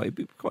in and whatnot? It'd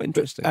be quite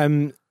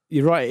interesting.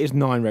 You're right. It is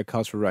 9 red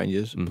cards for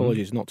Rangers.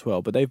 Apologies, not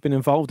 12. But they've been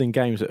involved in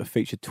games that have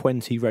featured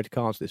 20 red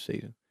cards this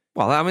season.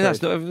 Well, I mean,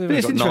 that's not. But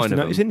it's interesting.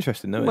 It's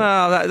interesting, though.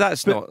 Well,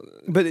 that's not.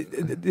 But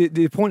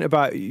the point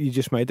about you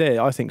just made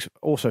there, I think, is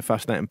also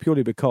fascinating,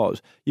 purely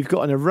because you've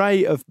got an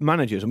array of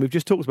managers, and we've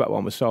just talked about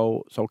one with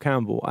Sol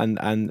Campbell,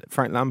 and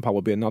Frank Lampard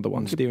will be another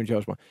one. Steven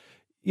Gerrard's one.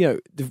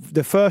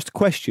 The first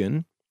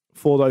question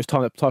for those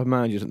type of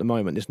managers at the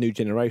moment, this new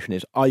generation,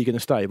 is: are you going to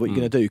stay? What are you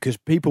going to do? Because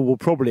people will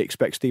probably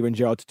expect Steven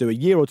Gerrard to do a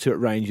year or two at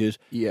Rangers,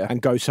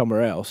 and go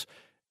somewhere else.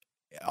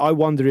 I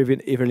wonder if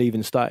he'll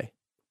even stay.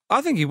 I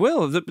think he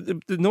will.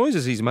 The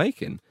noises he's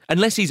making,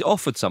 unless he's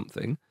offered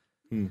something,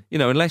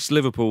 unless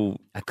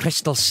Liverpool a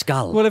crystal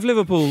skull. Well, if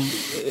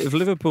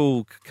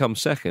Liverpool come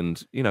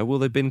second, will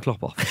they bin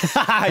Klopp off?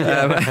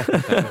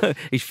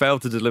 He's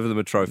failed to deliver them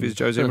a trophy, as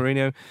Jose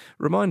Mourinho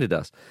reminded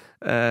us.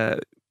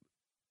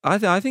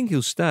 I think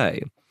he'll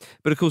stay.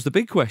 But of course, the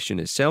big question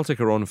is Celtic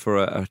are on for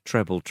a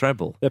treble.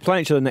 They're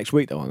playing each other next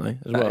week, though, aren't they?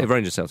 As well.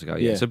 Rangers Celtic are,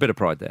 yeah. So a bit of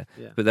pride there.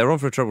 Yeah. But they're on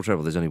for a treble.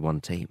 There's only one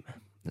team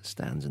that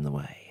stands in the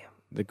way.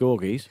 The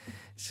Gorgies.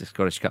 It's the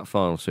Scottish Cup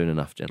final soon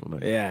enough,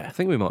 gentlemen. Yeah. I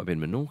think we might have been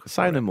Menorca.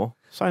 Say no more.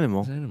 It's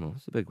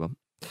a big one.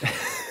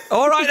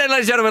 All right then,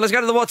 ladies and gentlemen, let's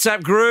go to the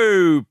WhatsApp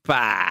group. You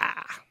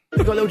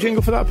got a little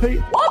jingle for that, Pete?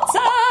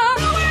 WhatsApp!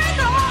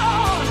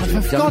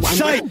 For God's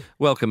sake!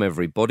 Welcome,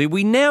 everybody.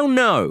 We now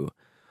know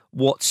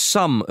what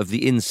some of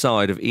the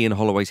inside of Ian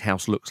Holloway's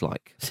house looks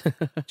like. Do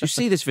you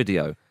see this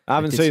video? I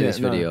haven't seen this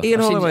video. Ian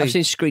Holloway, I've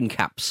seen screen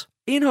caps.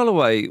 Ian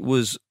Holloway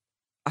was,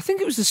 I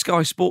think it was the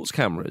Sky Sports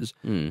cameras,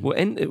 were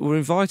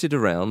invited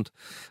around.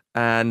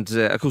 And,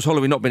 of course,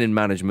 Holloway not been in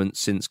management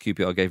since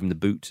QPR gave him the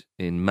boot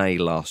in May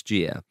last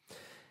year.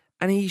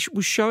 And he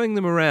was showing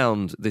them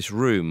around this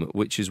room,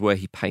 which is where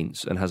he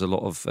paints and has a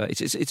lot of...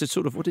 It's a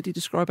sort of, what did he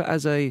describe it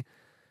as?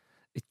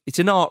 It's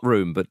an art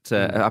room, but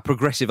a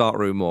progressive art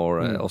room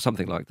or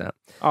something like that.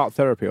 Art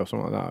therapy or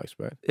something like that, I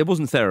expect. It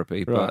wasn't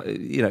therapy, but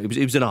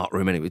it was an art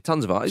room anyway.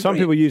 Tons of art. Some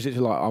people use it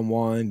to like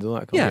unwind and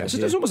that kind of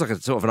thing. It's almost like a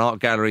sort of an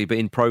art gallery, but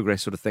in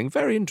progress sort of thing.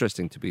 Very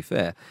interesting, to be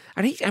fair.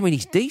 And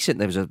he's decent.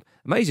 There was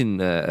amazing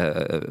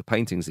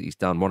paintings that he's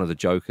done. One of the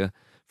Joker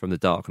from The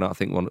Dark Knight, I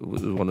think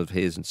one of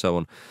his, and so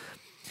on.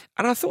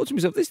 And I thought to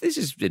myself, this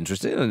is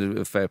interesting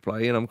and fair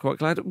play, and I'm quite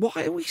glad.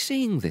 Why are we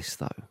seeing this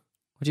though?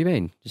 What do you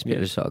mean? Just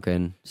people sort of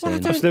going...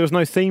 there was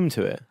no theme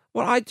to it.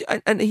 Well,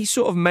 and he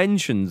sort of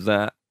mentioned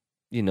that,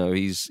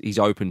 he's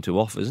open to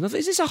offers. And I thought,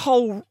 is this a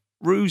whole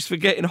ruse for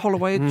getting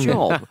Holloway a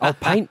job? I'll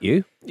paint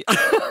you.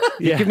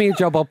 You give me a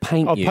job, I'll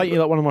paint you. I'll paint you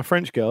like one of my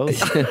French girls.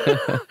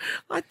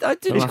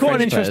 He's quite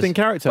an interesting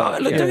character.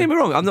 But, look, don't get me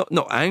wrong. I'm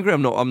not angry.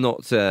 I'm not.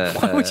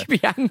 Why would you be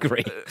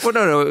angry? Well,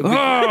 no.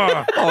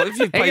 If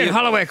you pay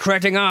Holloway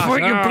creating us.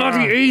 Put your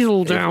bloody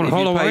easel down,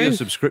 Holloway. If you pay your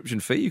subscription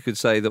fee, you could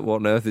say that. What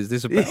on earth is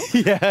this about?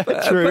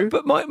 True.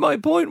 But my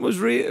point was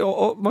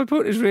my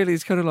point is really,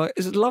 it's kind of like,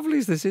 as lovely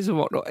as this is and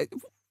whatnot.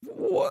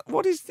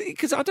 What is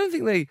because I don't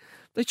think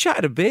they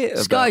chatted a bit.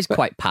 Sky's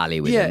quite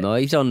pally with him though.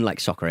 He's on like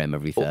Soccer M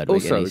every third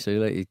week. So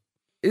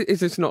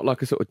is this not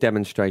like a sort of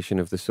demonstration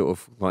of the sort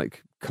of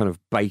like kind of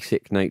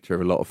basic nature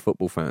of a lot of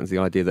football fans? The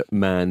idea that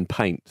man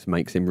paints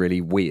makes him really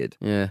weird.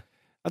 Yeah.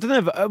 I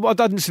don't know. I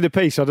didn't see the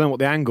piece. So I don't know what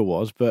the angle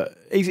was, but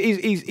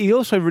he's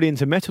also really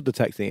into metal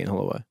detecting in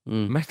Holloway.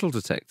 Metal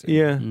detecting.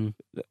 Yeah.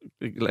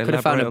 Could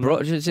have found a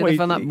brooch. They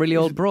found that really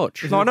old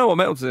brooch. No, I know what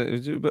metal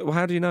detecting, but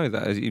how do you know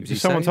that?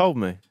 Someone told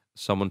me.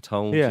 Someone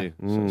told you.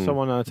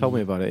 Someone told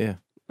me about it. Yeah.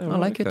 I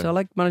like it. I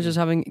like managers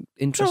having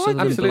interest in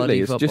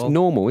absolutely. It's football. just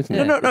normal, isn't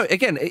it? No.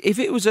 Again, if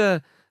it was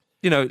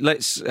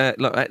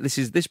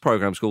this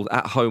program's called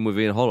At Home with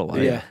Ian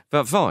Holloway. Yeah.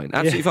 But fine,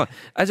 absolutely fine.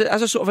 As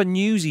a sort of a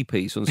newsy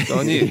piece on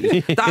Sky News.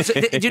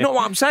 Do you know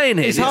what I'm saying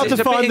here? It's hard to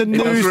find the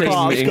news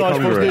part of Sky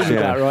Sports News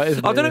about, right?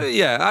 Isn't I don't know.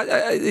 Yeah,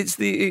 it's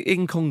the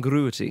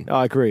incongruity.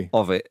 I agree.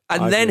 Of it,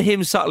 and then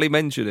him subtly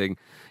mentioning,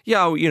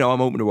 I'm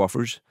open to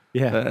offers.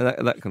 Yeah, that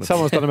kind of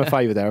Someone's thing. done him a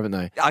favour there, haven't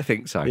they? I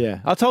think so.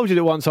 Yeah, I told you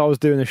that once I was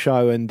doing a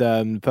show, and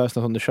the person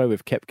I was on the show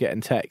with kept getting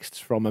texts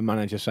from a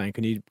manager saying,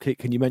 "Can you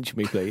mention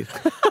me, please?"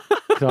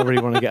 Because I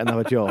really want to get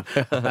another job.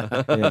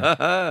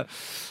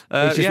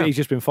 He's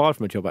just been fired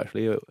from a job.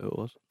 Actually, it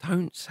was.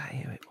 Don't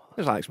say who it was.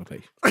 It was Alex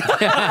McLeish.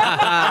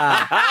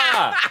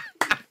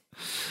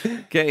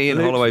 Get Ian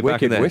Holloway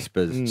back in there.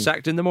 Whispers.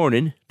 Sacked in the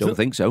morning. Don't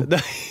think so.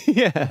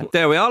 Yeah.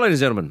 There we are,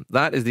 ladies and gentlemen.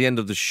 That is the end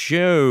of the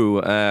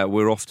show.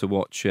 We're off to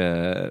watch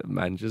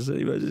Manchester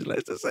City versus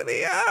Leicester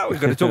City. We're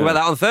going to talk about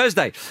that on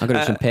Thursday. I'm going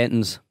to do some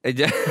paintings. Do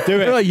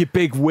it. Oh, you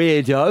big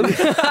weirdo.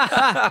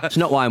 It's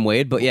not why I'm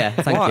weird, but yeah,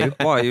 thank you.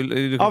 Why?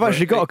 I've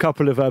actually got a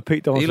couple of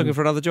Pete Donaldson. Are you looking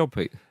for another job,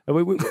 Pete?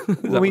 When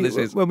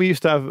we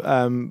used to have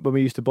when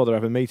we used to bother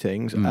having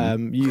meetings,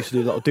 you used to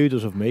do a lot of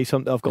doodles of me.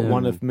 I've got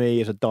one of me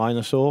as a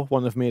dinosaur,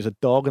 one of me as a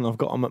dog, and I've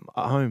got them at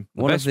home.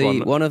 One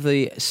of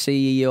the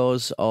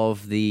CEOs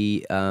of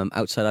the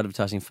outside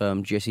advertising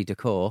firm JC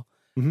Decor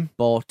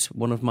bought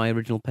one of my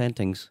original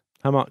paintings.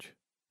 How much?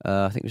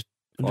 I think it was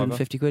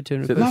 150 quid,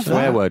 200 quid. quid. The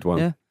swear word one.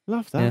 Yeah.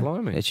 Love that.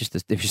 Yeah. It's just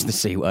the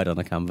C word on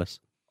a canvas.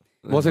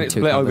 Wasn't it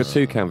split over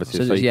two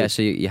canvases?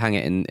 So you hang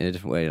it in a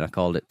different way, and I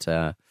called it.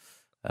 I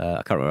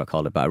can't remember what I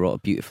called it, but I wrote a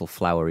beautiful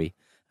flowery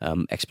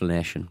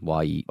explanation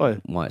why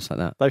it's like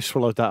that. They've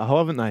swallowed that whole,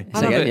 haven't they?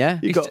 Yeah.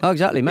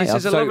 Exactly, mate. This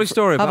is a lovely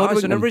story, but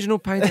it's an original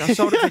painting. I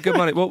sold it for good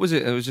money. What was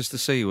it? It was just the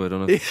C word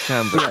on a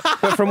canvas.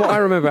 But from what I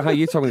remember, how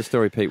you told me the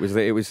story, Pete, was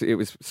that it was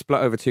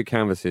split over two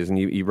canvases, and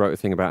you wrote a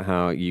thing about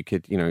how you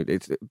could,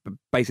 it's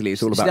basically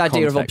it's all about the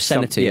idea context. of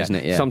obscenity, isn't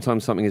it? Yeah.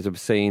 Sometimes something is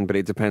obscene, but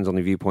it depends on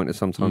the viewpoint, and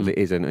sometimes it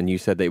isn't. And you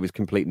said that it was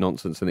complete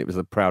nonsense, and it was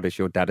the proudest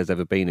your dad has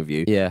ever been of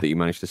you that you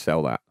managed to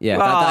sell that. Yeah,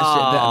 that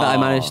I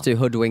managed to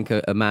hoodwink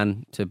a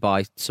man to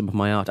buy some of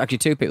my art. Actually,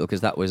 two people, because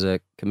that was a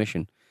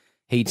commission.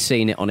 He'd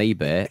seen it on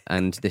eBay,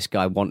 and this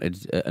guy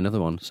wanted another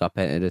one, so I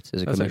painted it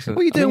as a commission.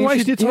 What are you doing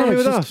wasting your time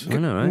with us? I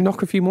know, right?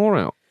 Knock a few more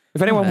out.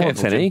 If anyone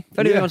wants any, If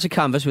anyone wants a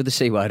canvas with the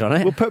C word on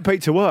it, We'll put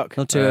Pete to work.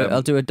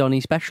 I'll do a Donny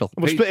special.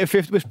 We'll split it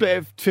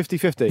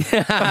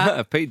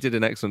 50-50. Pete did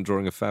an excellent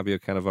drawing of Fabio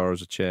Cannavaro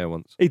as a chair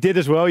once. He did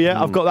as well,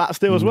 yeah. I've got that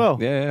still as well.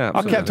 Yeah,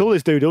 I kept all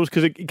his doodles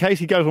because in case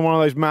he goes on one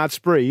of those mad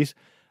sprees,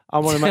 I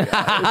want to make it's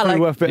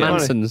probably worth a bit of money.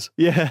 Manson's.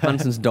 Yeah.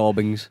 Manson's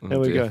daubings. There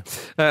we go.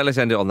 Let's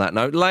end it on that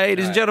note.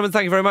 Ladies and gentlemen,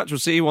 thank you very much. We'll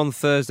see you on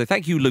Thursday.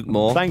 Thank you, Luke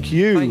Moore. Thank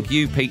you. Thank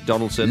you, Pete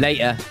Donaldson.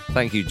 Later.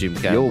 Thank you, Jim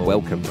Campbell. You're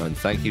welcome. And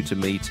thank you to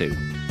me too.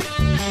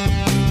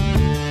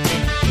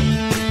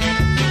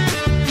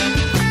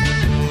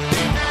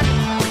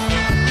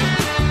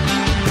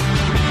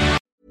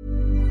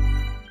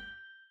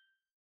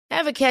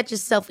 Ever catch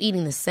yourself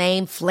eating the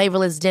same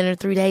flavorless dinner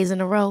 3 days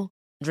in a row?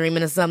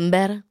 Dreaming of something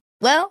better?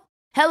 Well,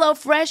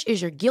 HelloFresh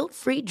is your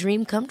guilt-free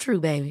dream come true,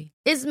 baby.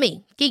 It's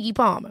me, Keke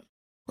Palmer.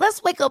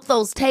 Let's wake up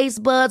those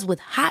taste buds with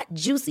hot,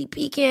 juicy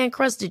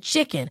pecan-crusted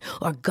chicken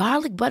or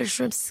garlic butter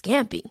shrimp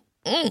scampi.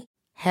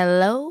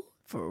 Hello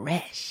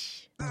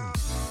Fresh.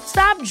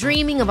 Stop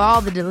dreaming of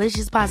all the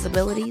delicious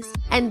possibilities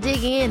and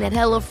dig in at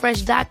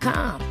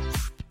HelloFresh.com.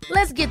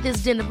 Let's get this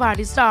dinner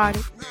party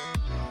started.